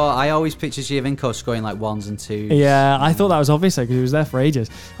 I always pictured Giovinco scoring like 1s and 2s. Yeah, I thought that was obvious because he was there for ages.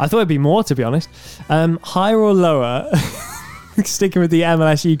 I thought it'd be more, to be honest. Higher or lower, sticking with the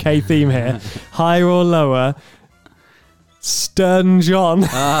MLS UK theme here, higher or lower, Stern John.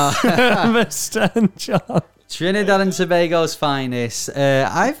 Stern John. Trinidad and Tobago's finest.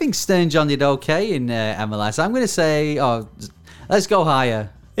 I think Stern John did okay in MLS. I'm going to say, let's go higher.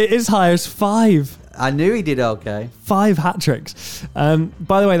 It is higher. It's 5. I knew he did okay. 5 hat-tricks.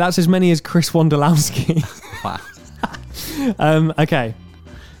 By the way, that's as many as Chris Wondolowski. Wow. Okay.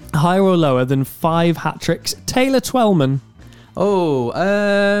 Higher or lower than 5 hat-tricks, Taylor Twellman?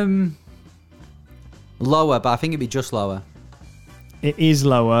 Lower, but I think it'd be just lower. It is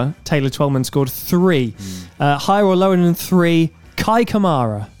lower. Taylor Twellman scored 3. Higher or lower than 3, Kai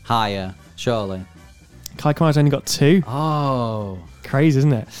Kamara? Higher, surely. Kai Kamara's only got 2. Oh. Crazy,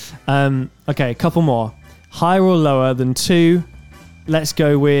 isn't it? Okay, a couple more. Higher or lower than 2, let's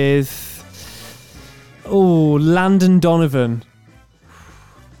go with... Landon Donovan.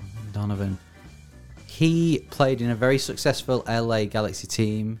 Donovan. He played in a very successful LA Galaxy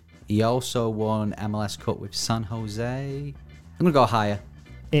team. He also won MLS Cup with San Jose. I'm going to go higher.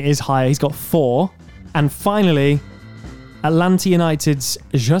 It is higher. He's got 4. And finally, Atlanta United's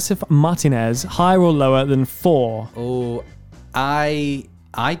Joseph Martinez, higher or lower than 4? I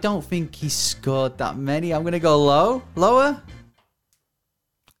don't think he scored that many. I'm going to go lower.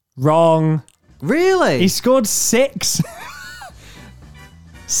 Wrong. Really? He scored 6.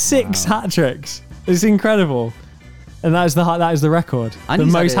 6 hat-tricks. It's incredible. And that is the record. And the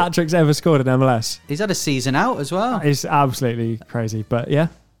most hat-tricks ever scored in MLS. He's had a season out as well. It's absolutely crazy, but yeah.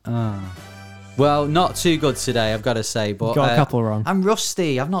 Well, not too good today, I've got to say. But got a couple wrong. I'm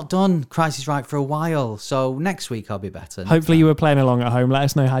rusty. I've not done Christ is Right for a while. So next week I'll be better. Hopefully you were playing along at home. Let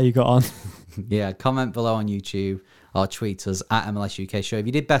us know how you got on. Yeah, comment below on YouTube or tweet us at MLS UK Show. If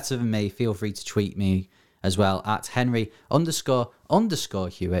you did better than me, feel free to tweet me as well at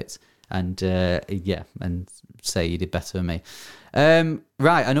Henry__Hewitt. And and say you did better than me.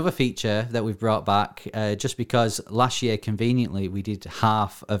 Right, another feature that we've brought back, just because last year, conveniently, we did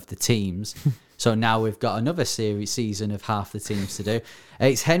half of the teams. So now we've got another season of half the teams to do.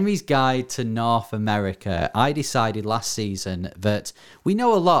 It's Henry's Guide to North America. I decided last season that we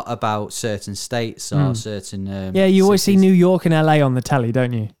know a lot about certain states or certain yeah, you always see cities. New York and LA on the telly,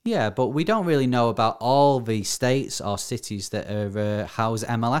 don't you? Yeah, but we don't really know about all the states or cities that are house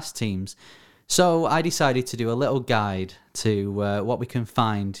MLS teams. So I decided to do a little guide to what we can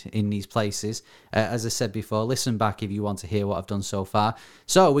find in these places. As I said before, listen back if you want to hear what I've done so far.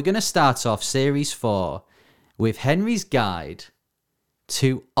 So we're going to start off Series 4 with Henry's Guide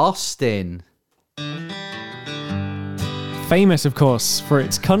to Austin. Famous, of course, for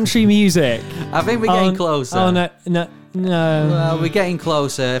its country music. I think we're getting closer. Oh, no. Well, we're getting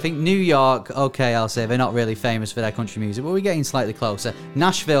closer. I think New York, okay, I'll say they're not really famous for their country music, but we're getting slightly closer.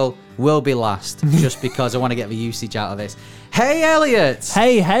 Nashville will be last, just because I want to get the usage out of this. Hey, Elliot!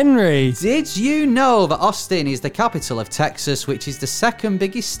 Hey, Henry! Did you know that Austin is the capital of Texas, which is the second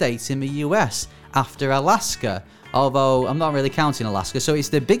biggest state in the US after Alaska? Although I'm not really counting Alaska, so it's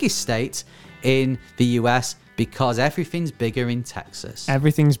the biggest state in the US because everything's bigger in Texas.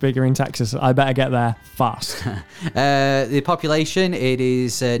 Everything's bigger in Texas. I better get there fast. The population, it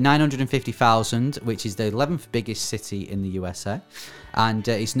is 950,000, which is the 11th biggest city in the USA. And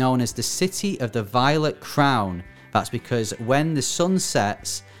it's known as the City of the Violet Crown. That's because when the sun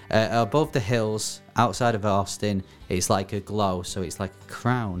sets above the hills outside of Austin, it's like a glow. So it's like a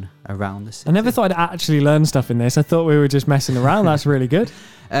crown around the city. I never thought I'd actually learn stuff in this. I thought we were just messing around. That's really good.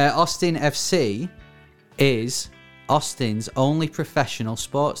 Austin FC is Austin's only professional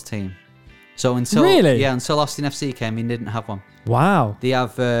sports team. So until until Austin FC came, he didn't have one. Wow. They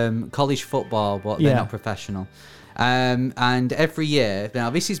have college football, but they're not professional. And every year, now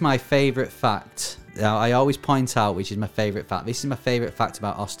this is my favourite fact. Now, I always point out which is my favourite fact. This is my favourite fact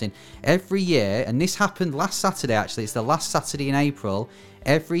about Austin. Every year, and this happened last Saturday actually, it's the last Saturday in April.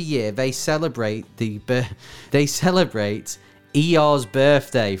 Every year they celebrate Eeyore's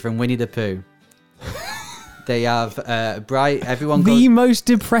birthday from Winnie the Pooh. They have everyone goes... The most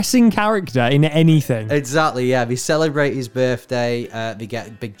depressing character in anything. Exactly, yeah. They celebrate his birthday, they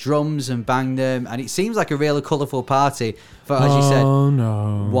get big drums and bang them, and it seems like a really colourful party. But as you said,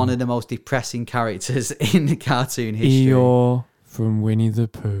 one of the most depressing characters in the cartoon history. Eeyore from Winnie the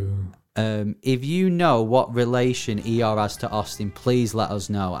Pooh. If you know what relation Eeyore has to Austin, please let us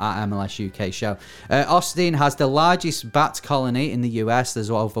know at MLS UK Show. Austin has the largest bat colony in the US.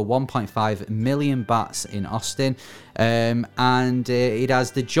 There's over 1.5 million bats in Austin. And it has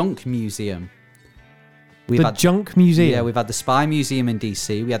the Junk Museum. Junk Museum? Yeah, we've had the Spy Museum in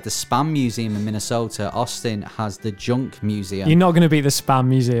DC. We had the Spam Museum in Minnesota. Austin has the Junk Museum. You're not going to beat the Spam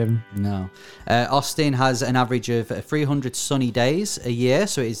Museum. No. Austin has an average of 300 sunny days a year,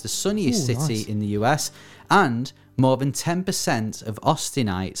 so it is the sunniest city in the US. And more than 10% of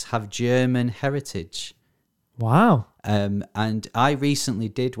Austinites have German heritage. Wow. And I recently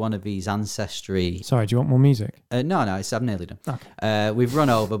did one of these ancestry... Sorry, do you want more music? No, I'm nearly done. Okay. We've run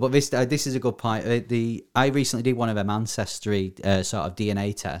over, but this is a good point. I recently did one of them ancestry sort of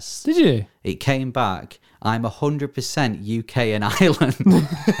DNA tests. Did you? It came back, I'm 100% UK and Ireland.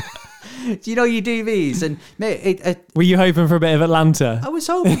 Do you know you do these? And mate, were you hoping for a bit of Atlanta? I was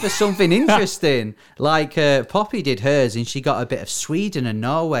hoping for something interesting. Like Poppy did hers, and she got a bit of Sweden and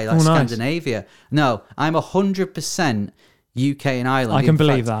Norway, like Scandinavia. Nice. No, I'm 100% UK and Ireland. I can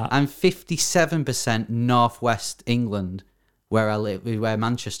believe that. I'm 57% Northwest England, where I live, where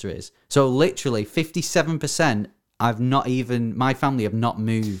Manchester is. So literally 57%. My family have not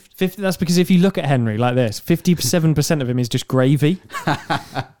moved. That's because if you look at Henry like this, 57% of him is just gravy.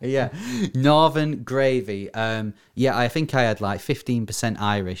 Yeah, northern gravy. I think I had like 15%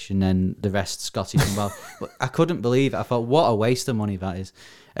 Irish and then the rest Scottish and well. I couldn't believe it. I thought, what a waste of money that is.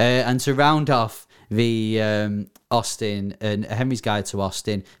 And to round off the Austin and Henry's Guide to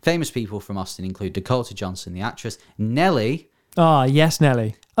Austin, famous people from Austin include Dakota Johnson, the actress, Nelly. Oh, yes,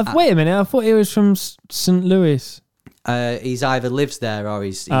 Nelly. Wait a minute, I thought he was from St. Louis. He's either lives there or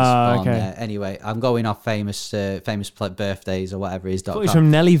he's born there. Anyway, I'm going off famous birthdays or whatever it is. I thought he's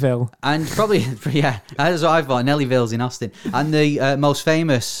from Nellyville. And probably, yeah, that's what I thought. Nellyville's in Austin. And the most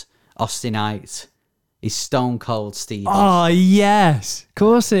famous Austinite is Stone Cold Steve Austin. Oh, yes. Of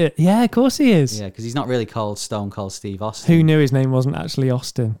course he is. Yeah, because he's not really called Stone Cold Steve Austin. Who knew his name wasn't actually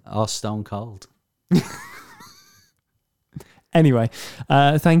Austin? Or Stone Cold. Anyway,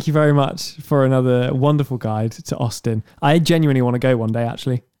 thank you very much for another wonderful guide to Austin. I genuinely want to go one day,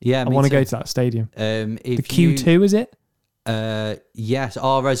 actually. Yeah, I want to go to that stadium. The Q2, is it? Yes,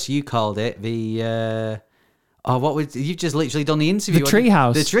 or as you called it, you've just literally done the interview. The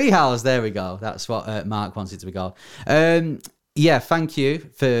Treehouse. The Treehouse, there we go. That's what Mark wants it to be called. Yeah, thank you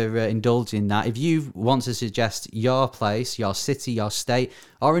for indulging that. If you want to suggest your place, your city, your state,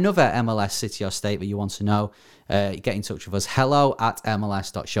 or another MLS city or state that you want to know, get in touch with us.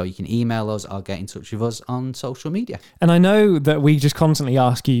 hello@mls.show. You can email us or get in touch with us on social media. And I know that we just constantly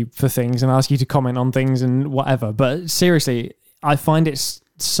ask you for things and ask you to comment on things and whatever, but seriously, I find it's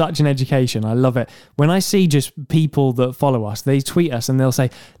such an education. I love it. When I see just people that follow us, they tweet us and they'll say,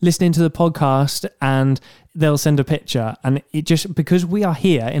 listening to the podcast, and they'll send a picture, and it just, because we are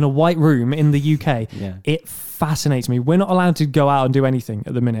here in a white room in the UK, it fascinates me. We're not allowed to go out and do anything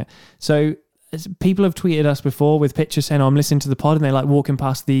at the minute. So people have tweeted us before with pictures saying, I'm listening to the pod, and they like walking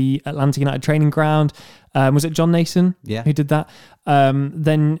past the Atlanta United training ground. Was it John Nason who did that?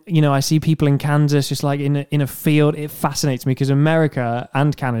 Then, I see people in Kansas just like in a field. It fascinates me because America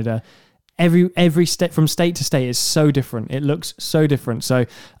and Canada, every state, from state to state, is so different. It looks so different. So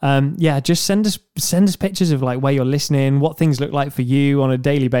just send us pictures of like where you're listening, what things look like for you on a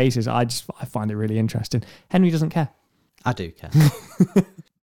daily basis. I find it really interesting. Henry doesn't care. I do care.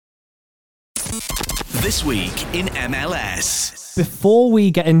 This week in MLS. Before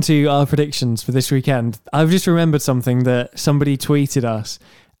we get into our predictions for this weekend, I've just remembered something that somebody tweeted us,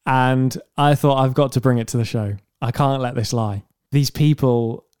 and I thought I've got to bring it to the show. I can't let this lie. These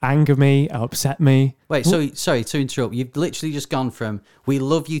people anger me, upset me. Wait, so sorry to interrupt. You've literally just gone from, we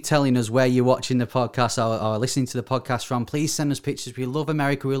love you telling us where you're watching the podcast or listening to the podcast from. Please send us pictures. We love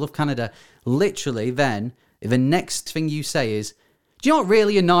America. We love Canada. Literally, then the next thing you say is, do you know what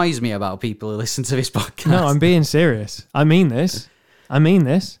really annoys me about people who listen to this podcast? No, I'm being serious. I mean this.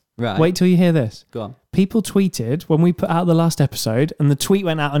 Right. Wait till you hear this. Go on. People tweeted when we put out the last episode, and the tweet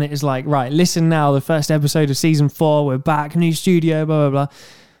went out and it is like, right, listen now, the first episode of season 4, we're back, new studio, blah, blah, blah.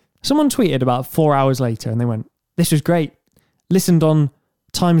 Someone tweeted about 4 hours later and they went, this was great. Listened on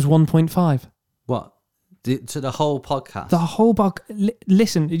times 1.5. What? To the whole podcast? The whole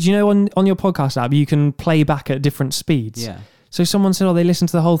listen, do you know on your podcast app, you can play back at different speeds? Yeah. So someone said, they listened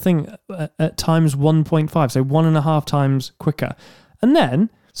to the whole thing at times 1.5, so 1.5 times quicker. And then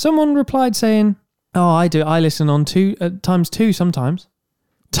someone replied saying, I do. I listen on times 2 sometimes.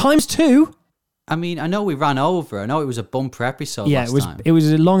 Times 2? I mean, I know we ran over. I know it was a bumper episode last time. It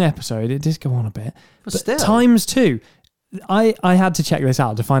was a long episode. It did go on a bit. But still. Times 2. I had to check this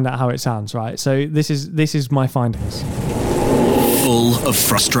out to find out how it sounds, right? So this is my findings. Full of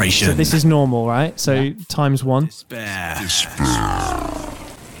frustration. So this is normal, right? So times 1. Despair.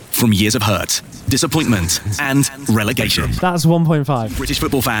 From years of hurt, disappointment, and relegation. That's 1.5. British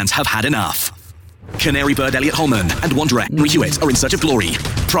football fans have had enough. Canary bird Elliot Holman and wanderer Henry Hewitt are in search of glory,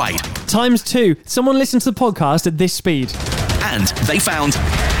 pride. Times 2. Someone listened to the podcast at this speed. And they found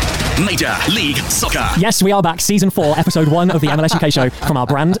Major League Soccer. Yes, we are back. Season 4, episode 1 of the MLS UK show from our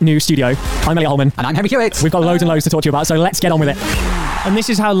brand new studio. I'm Elliot Holman. And I'm Henry Hewitt. We've got loads and loads to talk to you about, so let's get on with it. And this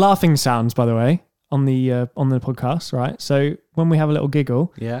is how laughing sounds, by the way, on the podcast, right? So when we have a little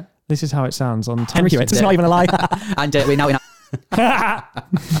giggle, this is how it sounds on Henry Hewitt. It's not even a lie. And we're now Do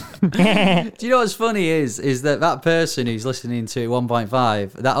you know what's funny is that person who's listening to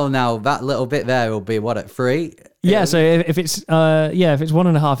 1.5, that little bit there will be at 3? Yeah, so if it's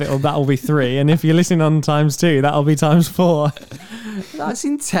 1.5, that'll be 3, and if you're listening on times 2, that'll be times 4. That's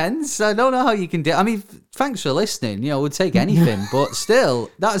intense. I don't know how you can do. I mean, thanks for listening. We'll take anything, but still,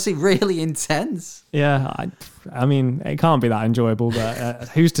 that's really intense. Yeah, I mean, it can't be that enjoyable, but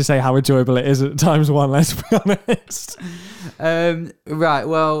who's to say how enjoyable it is at times 1? Let's be honest. Right.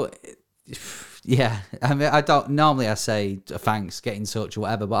 Well. Yeah, I mean, I don't normally. I say thanks, get in touch or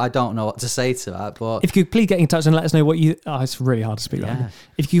whatever, but I don't know what to say to that. But if you could please get in touch and let us know what you. Oh, it's really hard to speak. Yeah.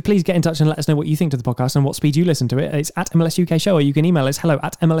 If you could please get in touch and let us know what you think to the podcast and what speed you listen to it. It's at MLS UK Show, or you can email us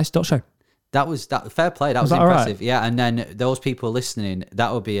hello@mls.show. That was fair play. That was impressive. Right? Yeah, and then those people listening,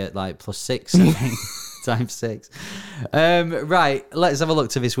 that would be at like +6, I think. Times 6. Right, let's have a look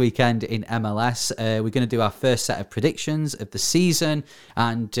to this weekend in MLS. We're going to do our first set of predictions of the season,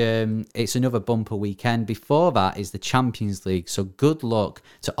 and it's another bumper weekend. Before that is the Champions League, so good luck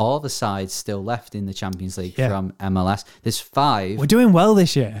to all the sides still left in the Champions League from MLS. There's 5. We're doing well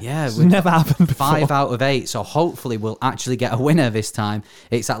this year. Yeah, it's never happened before. 5 out of 8, so hopefully we'll actually get a winner this time.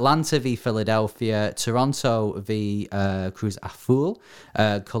 It's Atlanta v Philadelphia, Toronto v Cruz Azul,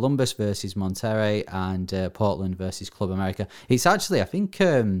 Columbus versus Monterrey, and Portland versus Club America. It's actually, I think,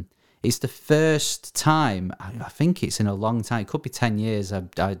 it's the first time, I think it's in a long time, it could be 10 years. I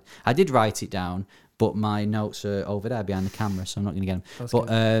did write it down, but my notes are over there behind the camera, so I'm not going to get them. That's but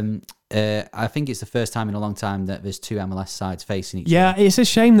I think it's the first time in a long time that there's 2 MLS sides facing each other. Yeah, it's a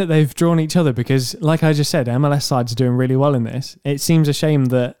shame that they've drawn each other because, like I just said, MLS sides are doing really well in this. It seems a shame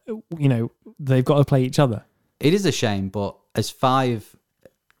that, they've got to play each other. It is a shame, but as 5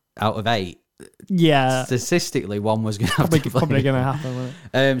 out of 8, yeah, statistically, one was going to have to play. Probably going to happen,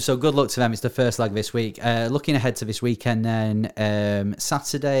 wasn't it? So good luck to them. It's the first leg this week. Looking ahead to this weekend then,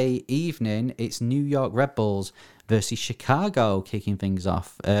 Saturday evening, it's New York Red Bulls versus Chicago kicking things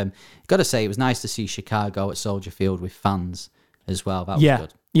off. Got to say, it was nice to see Chicago at Soldier Field with fans as well. That was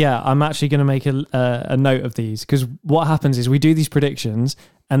good. Yeah, I'm actually going to make a note of these, because what happens is we do these predictions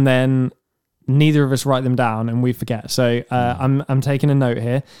and then neither of us write them down and we forget. So I'm taking a note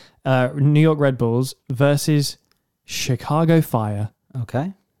here. New York Red Bulls versus Chicago Fire.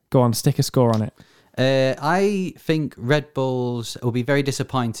 Okay. Go on, stick a score on it. I think Red Bulls will be very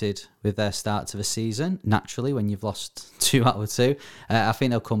disappointed with their start to the season, naturally, when you've lost 2 out of 2. I think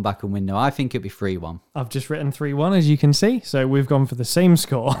they'll come back and win now. I think it'll be 3-1. I've just written 3-1, as you can see, so we've gone for the same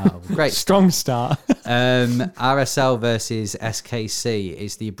score. Oh, great. Strong start. RSL versus SKC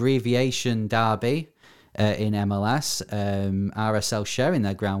is the abbreviation derby in MLS. RSL sharing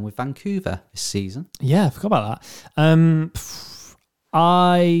their ground with Vancouver this season. Yeah, I forgot about that.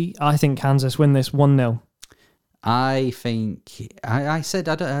 I think Kansas win this 1-0. I think I said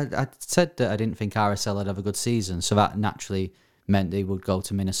that I didn't think RSL had have a good season, so that naturally meant they would go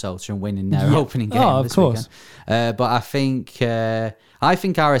to Minnesota and win in their opening game. Oh, of course. But I think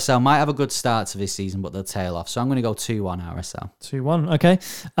RSL might have a good start to this season, but they'll tail off. So I'm going to go 2-1 RSL. 2-1, okay.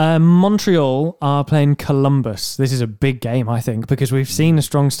 Montreal are playing Columbus. This is a big game, I think, because we've seen a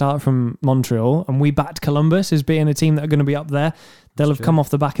strong start from Montreal, and we backed Columbus as being a team that are going to be up there. They'll have come off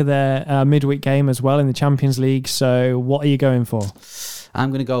the back of their midweek game as well in the Champions League. So what are you going for? I'm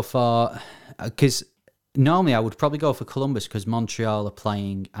going to go for... Because normally I would probably go for Columbus because Montreal are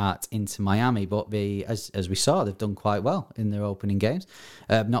playing at Inter Miami. But as we saw, they've done quite well in their opening games.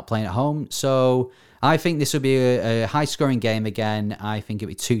 Not playing at home. So I think this will be a high-scoring game again. I think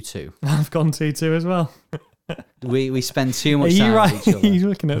it'll be 2-2. I've gone 2-2 as well. We spend too much time with each other. Are you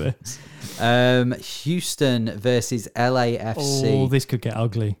looking at this? Houston versus LAFC. Oh, this could get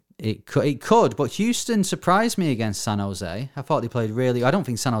ugly. It could, but Houston surprised me against San Jose. I thought they played really... I don't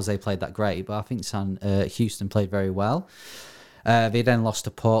think San Jose played that great, but I think Houston played very well. They then lost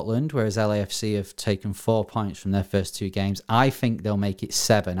to Portland, whereas LAFC have taken 4 points from their first 2 games. I think they'll make it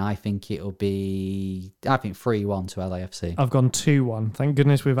 7. I think it'll be... I think 3-1 to LAFC. I've gone 2-1. Thank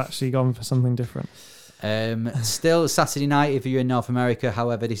goodness we've actually gone for something different. Still Saturday night if you're in North America.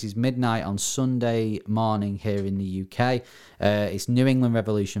 However, this is midnight on Sunday morning here in the UK. It's New England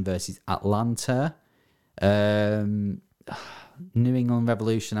Revolution versus Atlanta. New England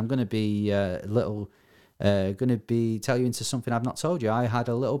Revolution. I'm going to be tell you into something I've not told you. I had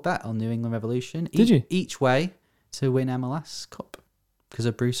a little bet on New England Revolution. Did you? Each way to win MLS Cup because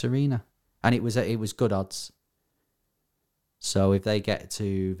of Bruce Arena, and it was good odds. So if they get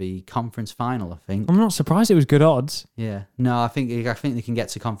to the conference final, I think I'm not surprised it was good odds. Yeah, no, I think they can get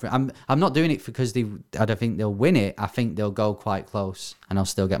to conference. I'm not doing it because I don't think they'll win it. I think they'll go quite close, and I'll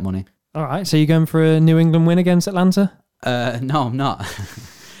still get money. All right, so you're going for a New England win against Atlanta? No, I'm not.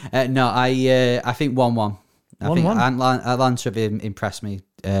 No, I think 1-1. I think Atlanta have impressed me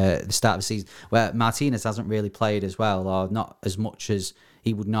at the start of the season, where Martinez hasn't really played as well, or not as much as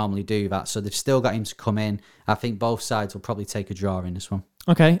he would normally do that. So they've still got him to come in. I think both sides will probably take a draw in this one.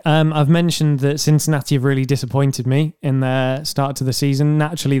 Okay. I've mentioned that Cincinnati have really disappointed me in their start to the season.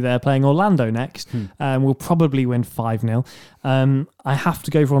 Naturally, they're playing Orlando next. We'll probably win 5-0. I have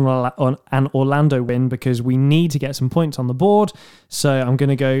to go for an Orlando win because we need to get some points on the board. So I'm going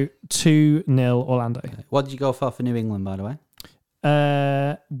to go 2-0 Orlando. What did you go for New England, by the way?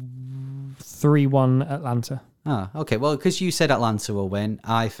 3-1 Atlanta. Ah, okay. Well, because you said Atlanta will win,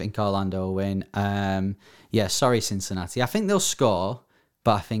 I think Orlando will win. Sorry, Cincinnati. I think they'll score,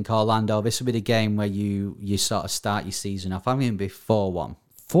 but I think Orlando, this will be the game where you sort of start your season off. I'm going to be 4-1.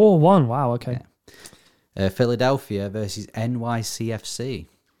 4-1, wow, okay. Yeah. Philadelphia versus NYCFC.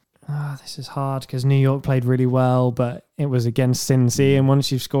 This is hard because New York played really well, but it was against Cincy, and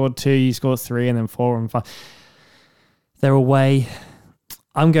once you've scored 2, you score 3, and then 4 and 5. They're away.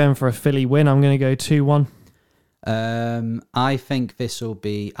 I'm going for a Philly win. I'm going to go 2-1. I think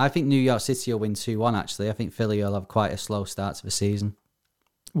New York City will win 2-1 actually. I think Philly will have quite a slow start to the season.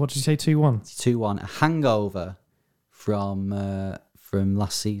 What did you say, 2-1? 2-1. A hangover from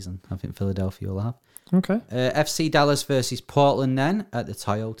last season, I think Philadelphia will have. Okay. FC Dallas versus Portland then at the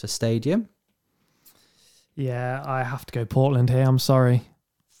Toyota Stadium. Yeah, I have to go Portland here. I'm sorry.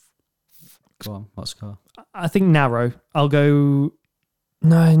 Go on, what score? I think narrow. I'll go...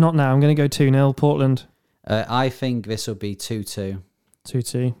 No, not now. I'm going to go 2-0 Portland. I think this will be 2-2.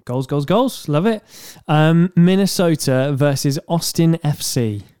 2-2. Goals. Love it. Minnesota versus Austin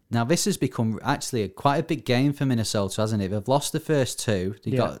FC. Now, this has become actually quite a big game for Minnesota, hasn't it? They've lost the first two.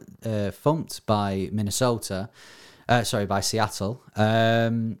 They got thumped by by Seattle.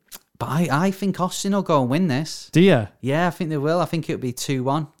 But I think Austin will go and win this. Do you? Yeah, I think they will. I think it'll be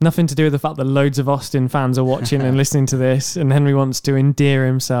 2-1. Nothing to do with the fact that loads of Austin fans are watching and listening to this, and Henry wants to endear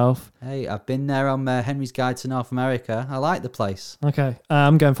himself. Hey, I've been there on Henry's Guide to North America. I like the place. Okay,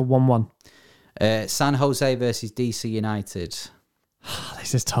 I'm going for 1-1. San Jose versus DC United.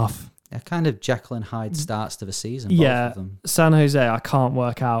 This is tough. They're kind of Jekyll and Hyde starts to the season. Both of them. San Jose, I can't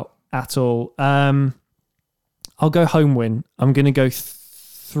work out at all. I'll go home win. I'm going to go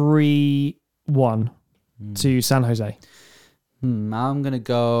 3-1 to San Jose. I'm going to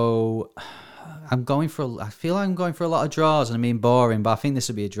go... I feel like I'm going for a lot of draws, and I mean boring, but I think this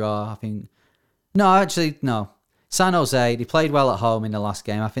will be a draw. No. San Jose, they played well at home in the last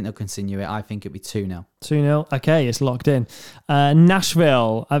game. I think they'll continue it. I think it'll be 2-0. 2-0. Okay, it's locked in.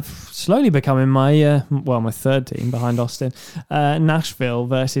 Nashville. I've slowly becoming my third team behind Austin. Nashville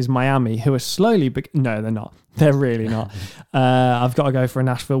versus Miami, who are slowly... No, they're not. They're really not. I've got to go for a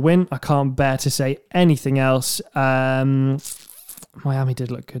Nashville win. I can't bear to say anything else. Miami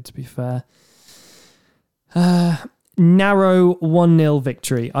did look good, to be fair. Narrow 1-0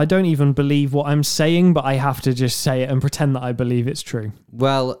 victory. I don't even believe what I'm saying, but I have to just say it and pretend that I believe it's true.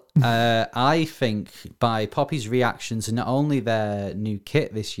 Well, I think by Poppy's reaction to not only their new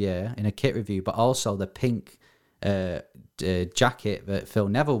kit this year in a kit review, but also the pink jacket that Phil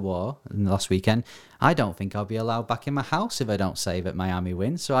Neville wore in the last weekend, I don't think I'll be allowed back in my house if I don't say that Miami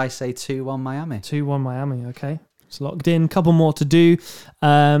wins. So I say 2-1 Miami. 2-1 Miami, okay. It's locked in. Couple more to do.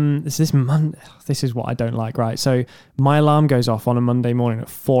 This Monday. This is what I don't like, right? So my alarm goes off on a Monday morning at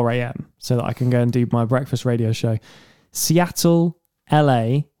 4 a.m. so that I can go and do my breakfast radio show. Seattle,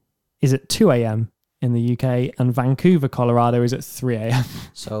 LA is at 2 a.m. in the UK, and Vancouver, Colorado is at 3 a.m.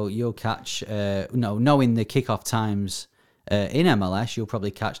 So you'll catch, knowing the kickoff times in MLS, you'll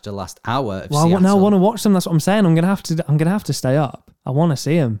probably catch the last hour of Seattle. Well, I want to watch them. That's what I'm saying. I'm gonna have to stay up. I want to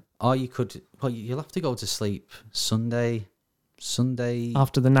see them. Or you could. Well, you'll have to go to sleep Sunday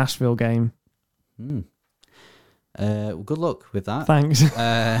after the Nashville game. Well, good luck with that. Thanks.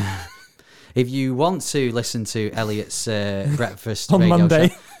 If you want to listen to Elliot's breakfast on radio Monday,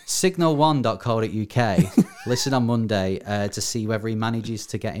 show, signal1.co.uk. Listen on Monday to see whether he manages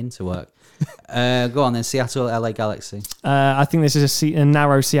to get into work. Go on then, Seattle, LA Galaxy. I think this is a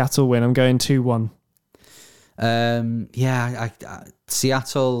narrow Seattle win. I'm going 2-1.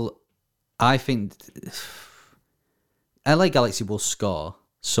 Seattle, I think LA Galaxy will score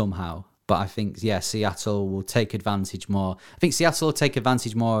somehow, but I think, Seattle will take advantage more. I think Seattle will take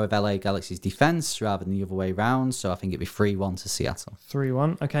advantage more of LA Galaxy's defense rather than the other way around, so I think it'd be 3-1 to Seattle.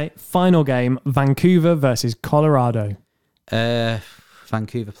 3-1, okay. Final game, Vancouver versus Colorado.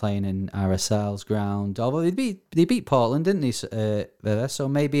 Vancouver playing in RSL's ground, although they beat Portland, didn't they? So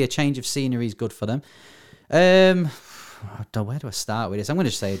maybe a change of scenery is good for them. Where do I start with this? I'm going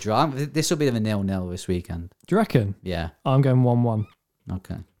to say a draw. This will be a 0-0 this weekend. Do you reckon? Yeah. I'm going 1-1.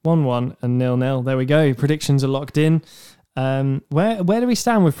 Okay. 1-1 and 0-0. There we go. Predictions are locked in. Where do we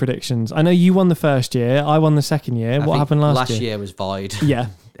stand with predictions? I know you won the first year. I won the second year. What happened last year? Last year was void. Yeah.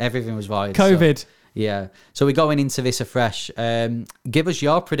 Everything was void. COVID. So. Yeah. So we're going into this afresh. Give us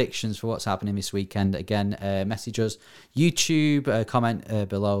your predictions for what's happening this weekend. Again, message us YouTube, comment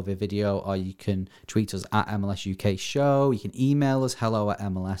below the video, or you can tweet us at MLS UK Show. You can email us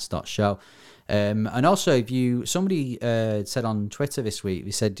hello@mls.show. And also, somebody said on Twitter this week,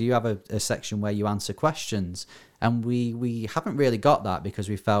 they said, do you have a section where you answer questions? And we haven't really got that because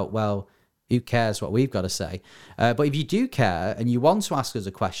we felt, well, who cares what we've got to say? But if you do care and you want to ask us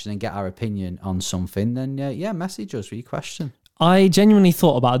a question and get our opinion on something, then message us with your question. I genuinely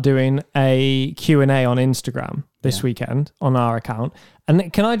thought about doing a Q&A on Instagram this weekend on our account.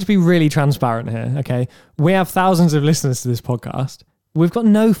 And can I just be really transparent here? Okay. We have thousands of listeners to this podcast. We've got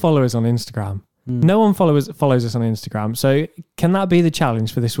no followers on Instagram. No one follows us on Instagram. So can that be the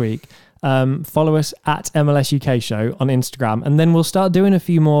challenge for this week? Follow us at MLS UK Show on Instagram, and then we'll start doing a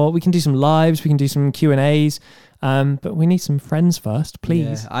few more. We can do some lives, we can do some Q&As, but we need some friends first,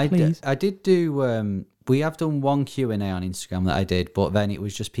 please. Yeah, I did do. We have done one Q&A on Instagram that I did, but then it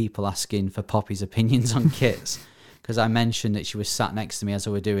was just people asking for Poppy's opinions on kits. Because I mentioned that she was sat next to me as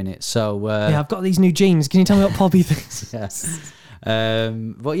we were doing it. So I've got these new jeans. Can you tell me what Poppy thinks? Yes.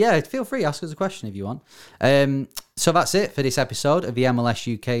 But feel free, ask us a question if you want. So that's it for this episode of the MLS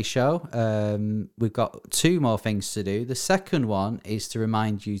UK Show. We've got 2 more things to do. The second one is to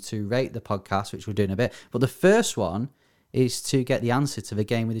remind you to rate the podcast, which we're doing a bit. But the first one is to get the answer to the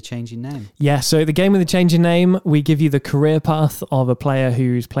game with a changing name. Yeah, so the game with the changing name, we give you the career path of a player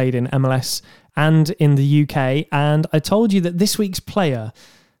who's played in MLS and in the UK. And I told you that this week's player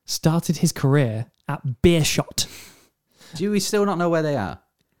started his career at Beerschot. Do we still not know where they are?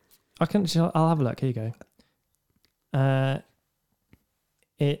 I'll have a look. Here you go.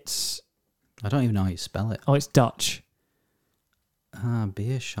 It's... I don't even know how you spell it. Oh, it's Dutch.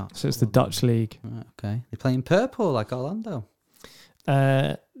 Beerschot. So it's the Dutch league. Okay. They play in purple like Orlando.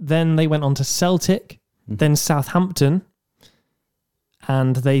 Then they went on to Celtic, then Southampton,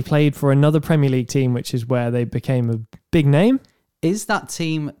 and they played for another Premier League team, which is where they became a big name. Is that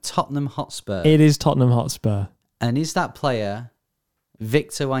team Tottenham Hotspur? It is Tottenham Hotspur. And is that player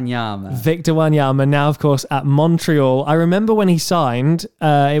Victor Wanyama? Victor Wanyama, now, of course, at Montreal. I remember when he signed,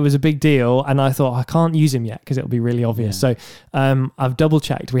 it was a big deal, and I thought, I can't use him yet because it'll be really obvious. Yeah. So I've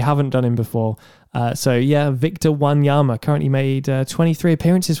double-checked. We haven't done him before. Victor Wanyama currently made 23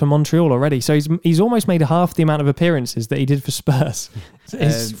 appearances for Montreal already. So he's almost made half the amount of appearances that he did for Spurs.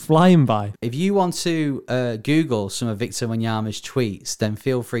 It's flying by. If you want to Google some of Victor Wanyama's tweets, then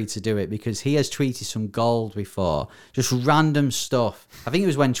feel free to do it, because he has tweeted some gold before. Just random stuff. I think it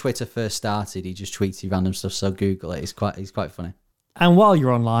was when Twitter first started, he just tweeted random stuff, so Google it. He's quite funny. And while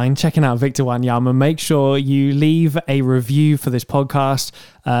you're online checking out Victor Wanyama, make sure you leave a review for this podcast.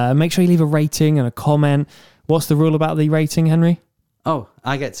 Make sure you leave a rating and a comment. What's the rule about the rating, Henry? Oh,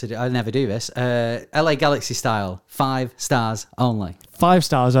 I never do this. LA Galaxy style, 5 stars only. 5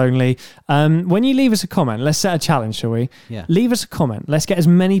 stars only. When you leave us a comment, let's set a challenge, shall we? Yeah. Leave us a comment. Let's get as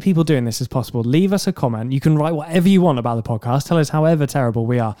many people doing this as possible. Leave us a comment. You can write whatever you want about the podcast. Tell us however terrible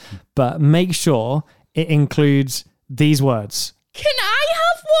we are. But make sure it includes these words. Can I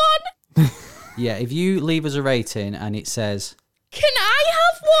have one? Yeah, if you leave us a rating and it says, can I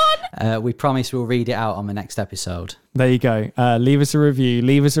have one? We promise we'll read it out on the next episode. There you go. Leave us a review,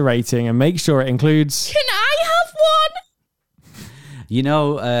 leave us a rating, and make sure it includes... Can I have one? You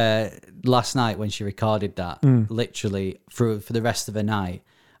know, last night when she recorded that, literally for the rest of the night,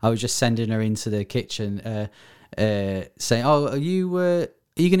 I was just sending her into the kitchen saying, oh, are you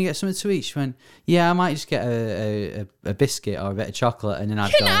going to get something to eat? She went, yeah, I might just get a biscuit or a bit of chocolate. And then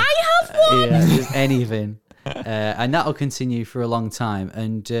I'd Can I have one? Yeah, just anything. And that'll continue for a long time.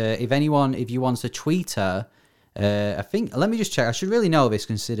 And if you want to tweet her, I think, let me just check. I should really know this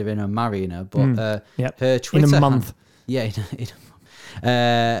considering I'm marrying her. But her Twitter... In a month.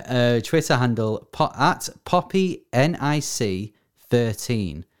 Twitter handle, at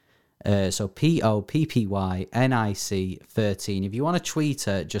PoppyNIC13. So POPPYNIC13. If you want to tweet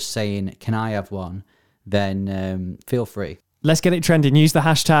her just saying, can I have one, then feel free. Let's get it trending. Use the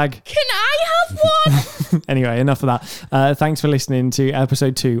hashtag. Can I have one? Anyway, enough of that. Thanks for listening to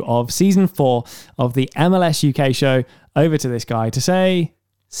episode 2 of season 4 of the MLS UK show. Over to this guy to say...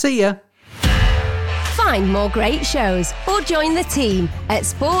 See ya. Find more great shows or join the team at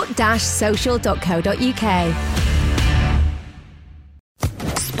sport-social.co.uk.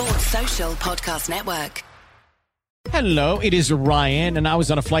 Sports Social Podcast Network. Hello, it is Ryan, and I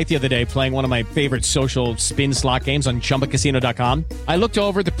was on a flight the other day playing one of my favorite social spin slot games on ChumbaCasino.com. I looked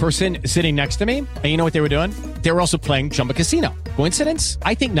over at the person sitting next to me, and you know what they were doing? They were also playing Chumba Casino. Coincidence?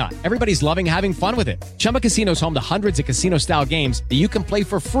 I think not. Everybody's loving having fun with it. Chumba Casino is home to hundreds of casino-style games that you can play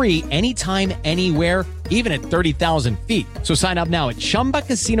for free anytime, anywhere, even at 30,000 feet. So sign up now at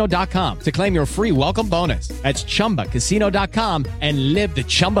ChumbaCasino.com to claim your free welcome bonus. That's ChumbaCasino.com and live the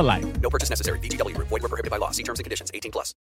Chumba life. No purchase necessary. VGW. Void where prohibited by law. See terms and conditions. 18+.